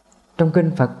 Trong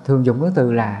kinh Phật thường dùng cái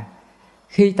từ là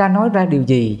khi ta nói ra điều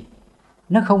gì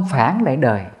nó không phản lại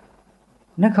đời,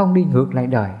 nó không đi ngược lại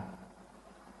đời.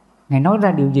 Ngài nói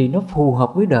ra điều gì nó phù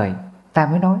hợp với đời ta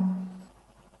mới nói.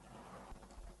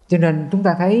 Cho nên chúng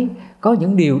ta thấy có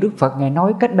những điều Đức Phật Ngài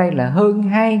nói cách đây là hơn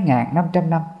 2.500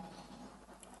 năm,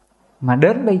 mà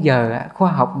đến bây giờ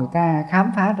khoa học người ta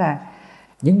khám phá ra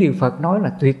những điều Phật nói là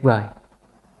tuyệt vời.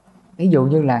 Ví dụ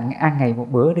như là ăn ngày một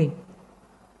bữa đi,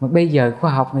 mà bây giờ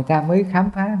khoa học người ta mới khám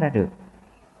phá ra được,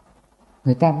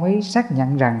 người ta mới xác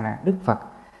nhận rằng là Đức Phật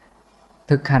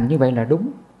thực hành như vậy là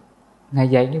đúng, Ngài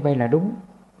dạy như vậy là đúng,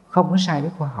 không có sai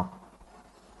với khoa học.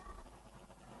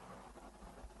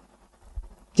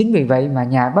 Chính vì vậy mà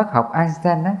nhà bác học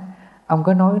Einstein á, ông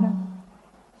có nói đó,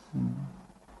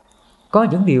 có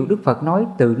những điều Đức Phật nói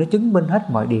từ nó chứng minh hết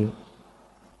mọi điều.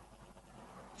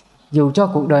 Dù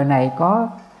cho cuộc đời này có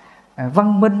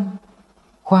văn minh,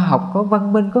 khoa học có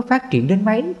văn minh, có phát triển đến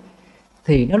mấy,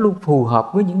 thì nó luôn phù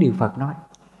hợp với những điều Phật nói.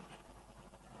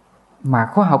 Mà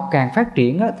khoa học càng phát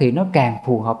triển á, thì nó càng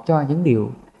phù hợp cho những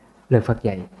điều lời Phật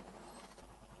dạy.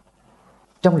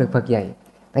 Trong lời Phật dạy,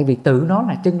 tại vì tự nó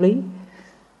là chân lý,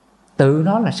 tự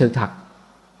nó là sự thật.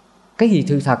 Cái gì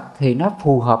sự thật thì nó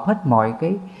phù hợp hết mọi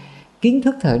cái kiến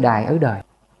thức thời đại ở đời.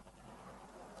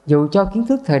 Dù cho kiến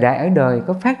thức thời đại ở đời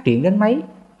có phát triển đến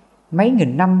mấy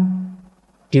nghìn năm,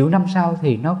 triệu năm sau,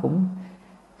 thì nó cũng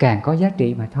càng có giá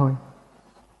trị mà thôi.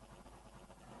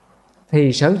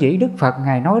 Thì sở dĩ Đức Phật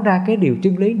Ngài nói ra cái điều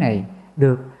chân lý này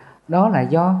được, đó là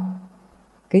do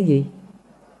cái gì?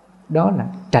 Đó là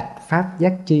trạch pháp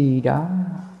giác chi đó.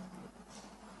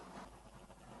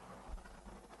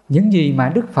 Những gì mà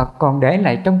Đức Phật còn để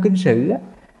lại trong kinh sử á,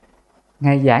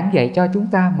 Ngài giảng dạy cho chúng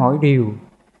ta mọi điều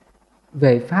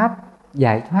về pháp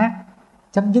giải thoát,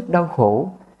 chấm dứt đau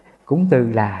khổ, cũng từ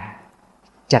là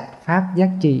trạch pháp giác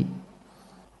chi.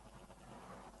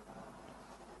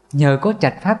 Nhờ có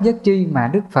trạch pháp giác chi mà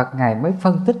Đức Phật Ngài mới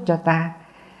phân tích cho ta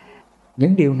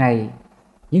những điều này,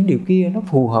 những điều kia nó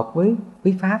phù hợp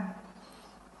với pháp.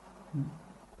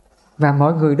 Và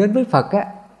mọi người đến với Phật á,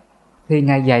 thì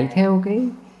Ngài dạy theo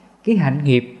cái hạnh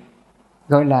nghiệp,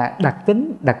 gọi là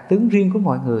đặc tướng riêng của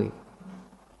mọi người.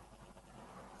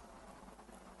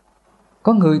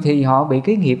 Có người thì họ bị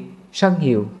cái nghiệp sân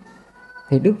nhiều,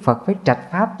 thì Đức Phật phải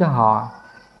trạch pháp cho họ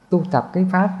tu tập cái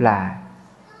pháp là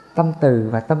tâm từ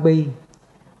và tâm bi.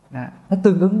 Đó, nó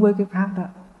tương ứng với cái pháp đó.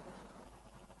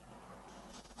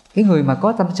 Cái người mà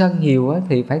có tâm sân nhiều á,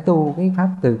 thì phải tu cái pháp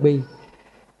từ bi.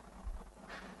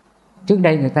 Trước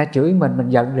đây người ta chửi mình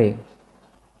giận liền,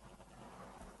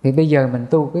 thì bây giờ mình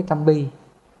tu cái tâm bi,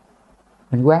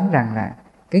 mình quán rằng là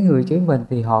cái người chửi mình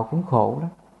thì họ cũng khổ lắm,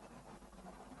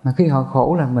 mà khi họ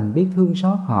khổ là mình biết thương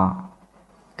xót họ,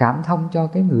 cảm thông cho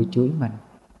cái người chửi mình.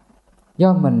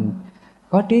 Do mình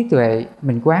có trí tuệ,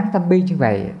 mình quán tâm bi như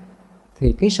vậy,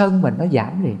 thì cái sân mình nó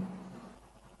giảm liền.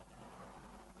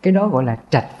 Cái đó gọi là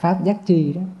trạch pháp giác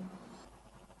chi đó.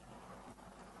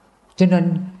 Cho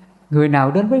nên người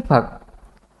nào đến với Phật,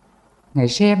 Ngài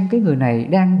xem cái người này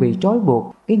đang bị trói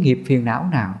buộc cái nghiệp phiền não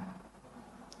nào,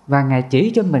 và Ngài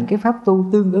chỉ cho mình cái pháp tu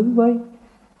tương ứng với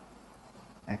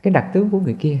cái đặc tướng của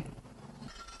người kia.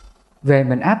 Về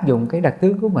mình áp dụng cái đặc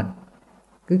tướng của mình,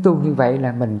 cứ tu như vậy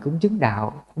là mình cũng chứng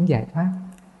đạo, cũng giải thoát.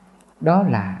 Đó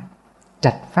là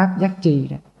trạch pháp giác chi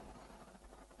đó.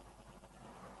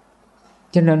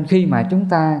 Cho nên khi mà chúng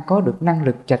ta có được năng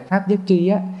lực trạch pháp giác chi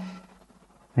á,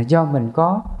 là do mình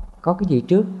có cái gì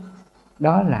trước,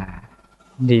 đó là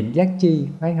niệm giác chi,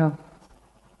 phải không?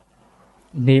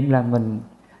 Niệm là mình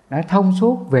đã thông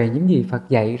suốt về những gì Phật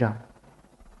dạy rồi.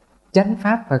 Chánh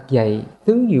pháp Phật dạy,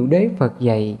 tứ diệu đế Phật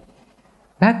dạy,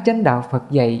 bát chánh đạo Phật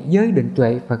dạy, giới định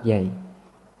tuệ Phật dạy,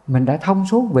 mình đã thông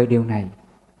suốt về điều này,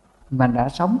 mình đã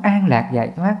sống an lạc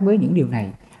giải thoát với những điều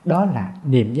này. Đó là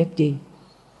niệm giác chi.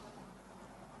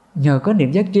 Nhờ có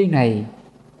niệm giác chi này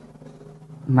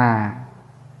mà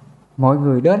mọi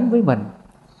người đến với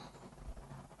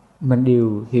mình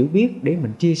đều hiểu biết để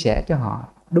mình chia sẻ cho họ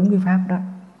đúng cái pháp đó.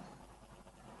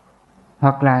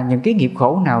 Hoặc là những cái nghiệp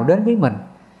khổ nào đến với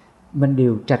mình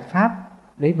đều trạch pháp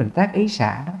để mình tác ý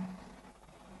xả đó.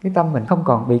 Cái tâm mình không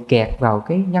còn bị kẹt vào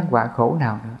cái nhân quả khổ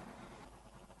nào nữa.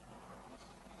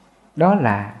 Đó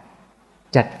là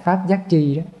trạch pháp giác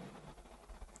chi đó.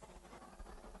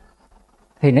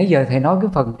 Thì nãy giờ thầy nói cái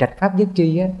phần trạch pháp giác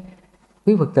chi á,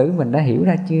 quý Phật tử mình đã hiểu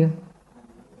ra chưa?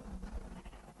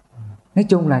 Nói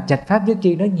chung là trạch pháp giác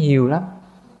chi nó nhiều lắm.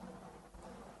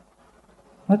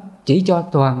 Nó chỉ cho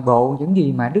toàn bộ những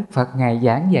gì mà Đức Phật Ngài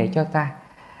giảng dạy cho ta.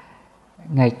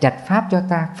 Ngài trạch pháp cho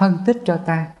ta, phân tích cho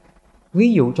ta,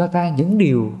 ví dụ cho ta những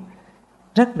điều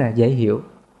rất là dễ hiểu.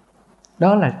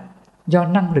 Đó là do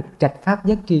năng lực trạch pháp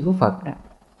giác chi của Phật đó.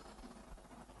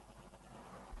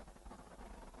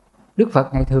 Đức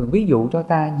Phật Ngài thường ví dụ cho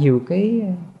ta nhiều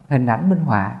cái hình ảnh minh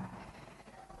họa.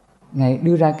 Ngài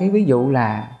đưa ra cái ví dụ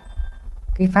là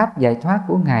cái pháp giải thoát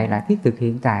của Ngài là thiết thực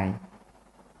hiện tại,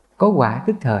 có quả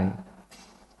tức thời,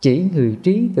 chỉ người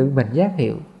trí tự mình giác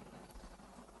hiểu.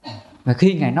 Mà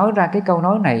khi Ngài nói ra cái câu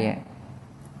nói này,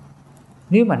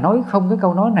 nếu mà nói không cái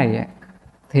câu nói này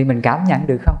thì mình cảm nhận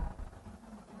được không?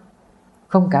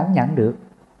 Không cảm nhận được.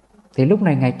 Thì lúc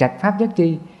này Ngài trạch pháp giác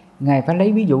chi, Ngài phải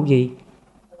lấy ví dụ gì?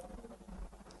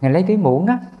 Ngài lấy cái muỗng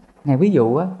á, Ngài ví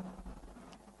dụ á,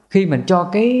 khi mình cho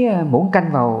cái muỗng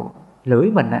canh vào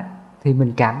lưỡi mình á, thì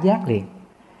mình cảm giác liền.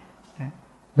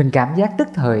 Mình cảm giác tức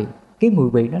thời cái mùi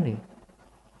vị đó liền.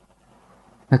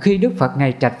 Mà khi Đức Phật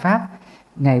Ngài trạch pháp,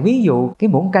 Ngài ví dụ cái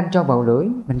muỗng canh cho vào lưỡi,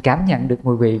 mình cảm nhận được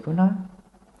mùi vị của nó.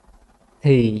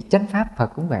 Thì chánh pháp Phật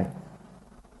cũng vậy.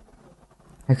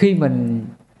 Khi mình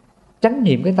chánh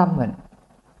niệm cái tâm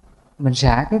mình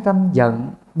xả cái tâm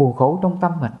giận, buồn khổ trong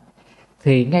tâm mình,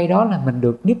 thì ngay đó là mình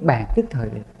được niết bàn tức thời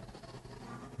liền.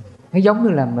 Nó giống như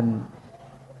là mình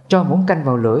cho muỗng canh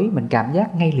vào lưỡi, mình cảm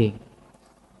giác ngay liền.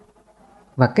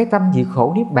 Và cái tâm diệt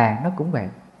khổ niết bàn nó cũng vậy.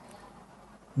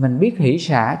 Mình biết hỷ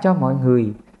xả cho mọi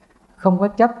người, không có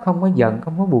chấp, không có giận,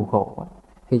 không có buồn khổ,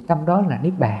 thì tâm đó là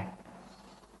niết bàn.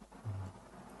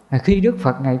 Khi Đức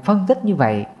Phật Ngài phân tích như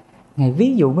vậy, Ngài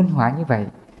ví dụ minh họa như vậy,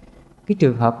 cái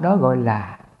trường hợp đó gọi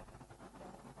là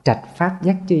trạch pháp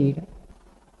giác chi đó.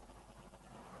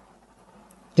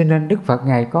 Cho nên Đức Phật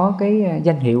Ngài có cái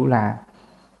danh hiệu là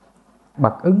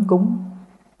bậc ứng cúng,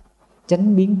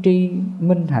 chánh biến tri,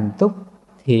 minh hành túc,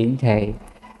 thiện thệ,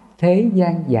 thế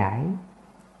gian giải,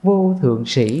 vô thượng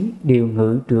sĩ, điều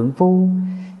ngự trượng phu,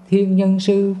 thiên nhân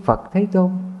sư, Phật Thế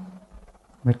Tôn.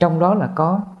 Mà trong đó là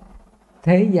có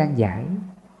thế gian giải.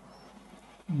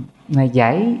 Ngài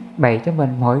giải bày cho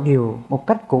mình mọi điều một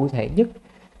cách cụ thể nhất,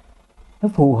 nó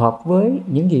phù hợp với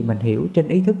những gì mình hiểu trên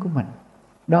ý thức của mình.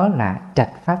 Đó là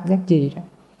trạch pháp giác chi đó.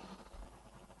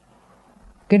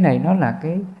 Cái này nó là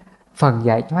cái phần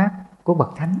giải thoát của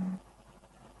bậc thánh.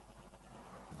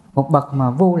 Một bậc mà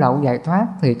vô lậu giải thoát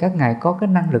thì các ngài có cái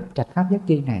năng lực trạch pháp giác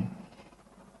chi này.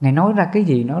 Ngài nói ra cái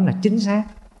gì nó là chính xác,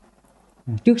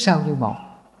 trước sau như một.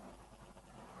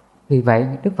 Vì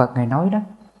vậy Đức Phật Ngài nói đó,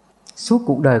 suốt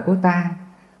cuộc đời của ta,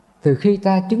 từ khi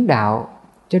ta chứng đạo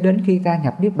cho đến khi ta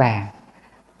nhập niết bàn,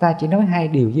 ta chỉ nói hai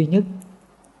điều duy nhất.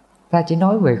 Ta chỉ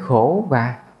nói về khổ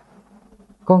và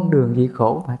con đường diệt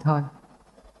khổ mà thôi.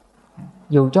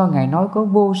 Dù cho Ngài nói có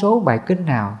vô số bài kinh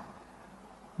nào,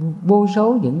 vô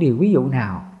số những điều ví dụ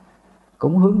nào,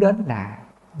 cũng hướng đến là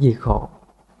diệt khổ.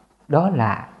 Đó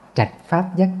là trạch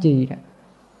pháp giác chi đó.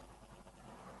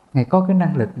 Ngài có cái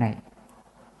năng lực này.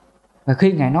 Và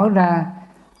khi Ngài nói ra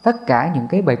tất cả những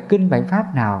cái bài kinh, bài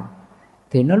pháp nào,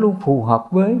 thì nó luôn phù hợp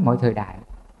với mọi thời đại.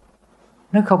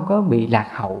 Nó không có bị lạc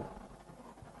hậu,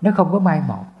 nó không có mai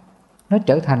một. Nó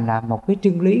trở thành là một cái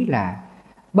chân lý là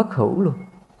bất hữu luôn,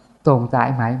 tồn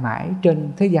tại mãi mãi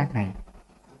trên thế gian này.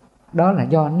 Đó là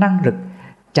do năng lực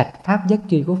trạch pháp giác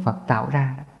chi của Phật tạo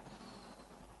ra.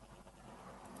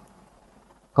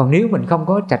 Còn nếu mình không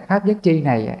có trạch pháp giác chi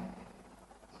này,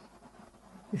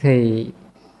 thì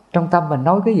trong tâm mình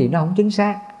nói cái gì nó không chính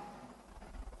xác.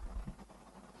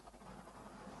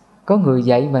 Có người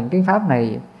dạy mình cái pháp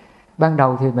này, ban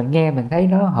đầu thì mình nghe mình thấy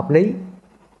nó hợp lý,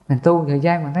 mình tu thời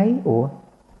gian mình thấy ủa,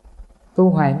 tu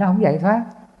hoài nó không giải thoát,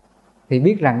 thì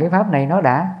biết rằng cái pháp này nó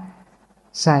đã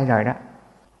sai rồi đó.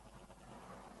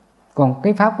 Còn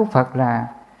cái pháp của Phật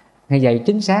là Ngài dạy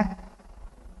chính xác,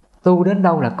 tu đến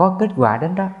đâu là có kết quả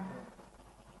đến đó.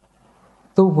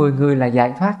 Tu 10 người là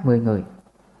giải thoát 10 người.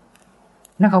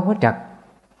 nó không có trật.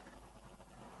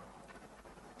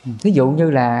 Ví dụ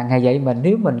như là Ngài dạy mình,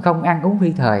 nếu mình không ăn uống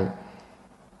phi thời,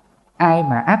 ai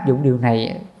mà áp dụng điều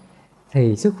này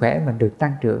thì sức khỏe mình được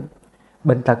tăng trưởng,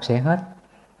 bệnh tật sẽ hết.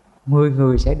 10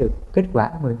 người sẽ được kết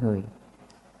quả 10 người.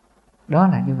 Đó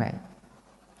là như vậy.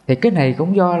 Thì cái này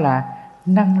cũng do là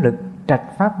năng lực trạch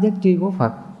pháp giác chi của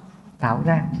Phật tạo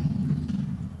ra,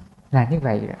 là như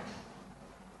vậy đó.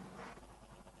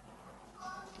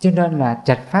 Cho nên là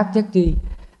trạch pháp giác chi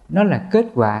nó là kết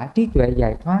quả trí tuệ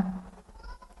giải thoát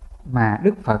mà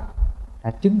Đức Phật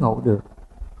đã chứng ngộ được.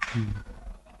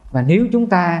 Và nếu chúng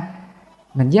ta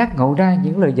mình giác ngộ ra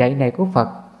những lời dạy này của Phật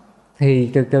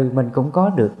thì từ từ mình cũng có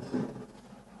được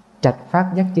trạch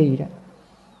pháp giác chi đó.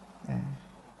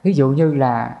 Ví dụ như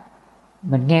là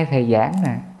mình nghe thầy giảng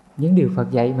nè, những điều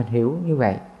Phật dạy mình hiểu như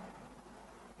vậy,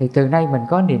 thì từ nay mình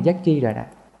có niệm giác chi rồi đó,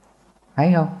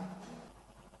 thấy không?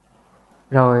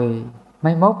 Rồi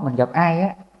mai mốt mình gặp ai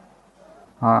á,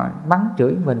 họ mắng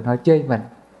chửi mình, họ chê mình,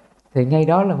 thì ngay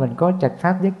đó là mình có trạch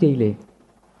pháp giác chi liền.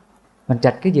 Mình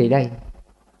trạch cái gì đây?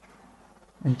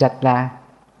 Mình trạch là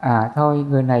thôi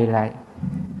người này là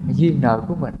duyên nợ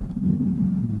của mình.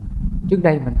 Trước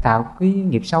đây mình tạo cái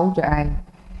nghiệp xấu cho ai,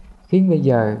 khiến bây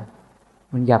giờ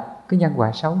mình gặp cái nhân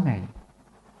quả xấu này.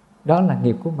 Đó là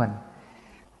nghiệp của mình.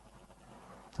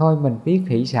 Thôi mình biết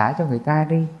hỷ xả cho người ta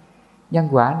đi, nhân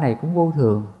quả này cũng vô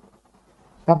thường,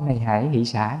 tâm này hãy hỷ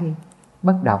xả đi,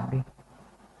 bất động đi.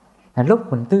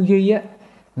 Lúc mình tư duy á,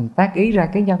 mình tác ý ra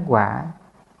cái nhân quả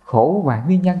khổ và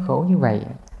nguyên nhân khổ như vậy,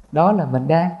 đó là mình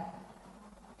đang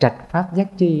trạch pháp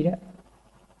giác chi đó.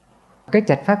 Cái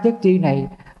trạch pháp giác chi này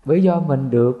bởi do mình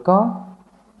được có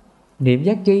niệm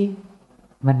giác chi,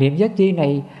 mà niệm giác chi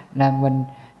này là mình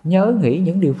nhớ nghĩ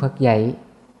những điều Phật dạy,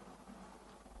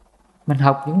 mình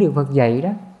học những điều Phật dạy đó,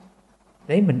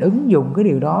 để mình ứng dụng cái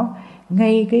điều đó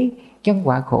ngay cái chân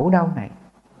quả khổ đau này,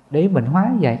 để mình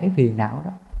hóa giải cái phiền não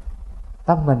đó,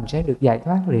 tâm mình sẽ được giải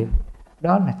thoát liền.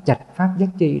 Đó là trạch pháp giác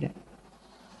chi đó.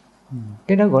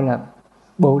 Cái đó gọi là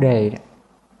bồ đề đó.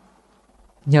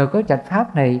 Nhờ có trạch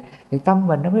pháp này thì tâm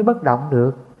mình nó mới bất động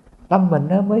được, tâm mình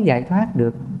nó mới giải thoát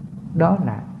được. Đó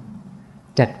là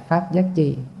trạch pháp giác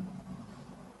chi.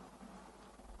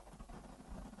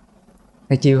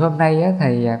 Thì chiều hôm nay á,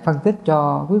 thầy phân tích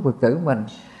cho quý Phật tử mình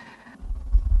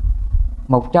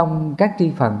một trong các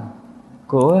tri phần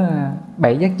của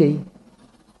 7 giác chi.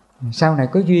 Sau này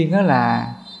có duyên á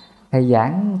là thầy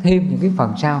giảng thêm những cái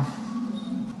phần sau.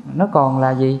 Nó còn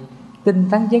là gì? Tinh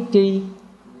tấn giác chi,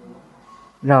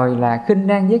 rồi là khinh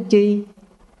an giác chi,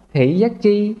 hỷ giác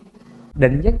chi,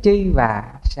 định giác chi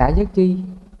và xả giác chi.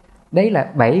 Đấy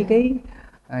là 7 cái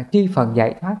tri phần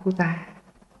giải thoát của ta.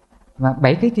 Mà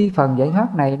 7 cái tri phần giải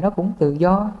thoát này nó cũng tự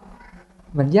do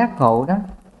mình giác ngộ đó.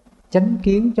 Chánh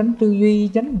kiến, chánh tư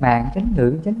duy, chánh mạng, chánh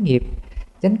ngữ, chánh nghiệp,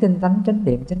 chánh tinh tấn, chánh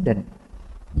niệm, chánh định.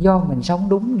 Do mình sống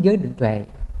đúng với định tuệ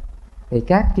thì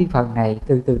các tri phần này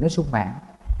từ từ nó sung mãn.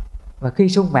 Và khi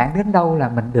sung mãn đến đâu là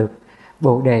mình được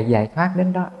bồ đề giải thoát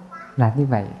đến đó, là như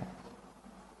vậy.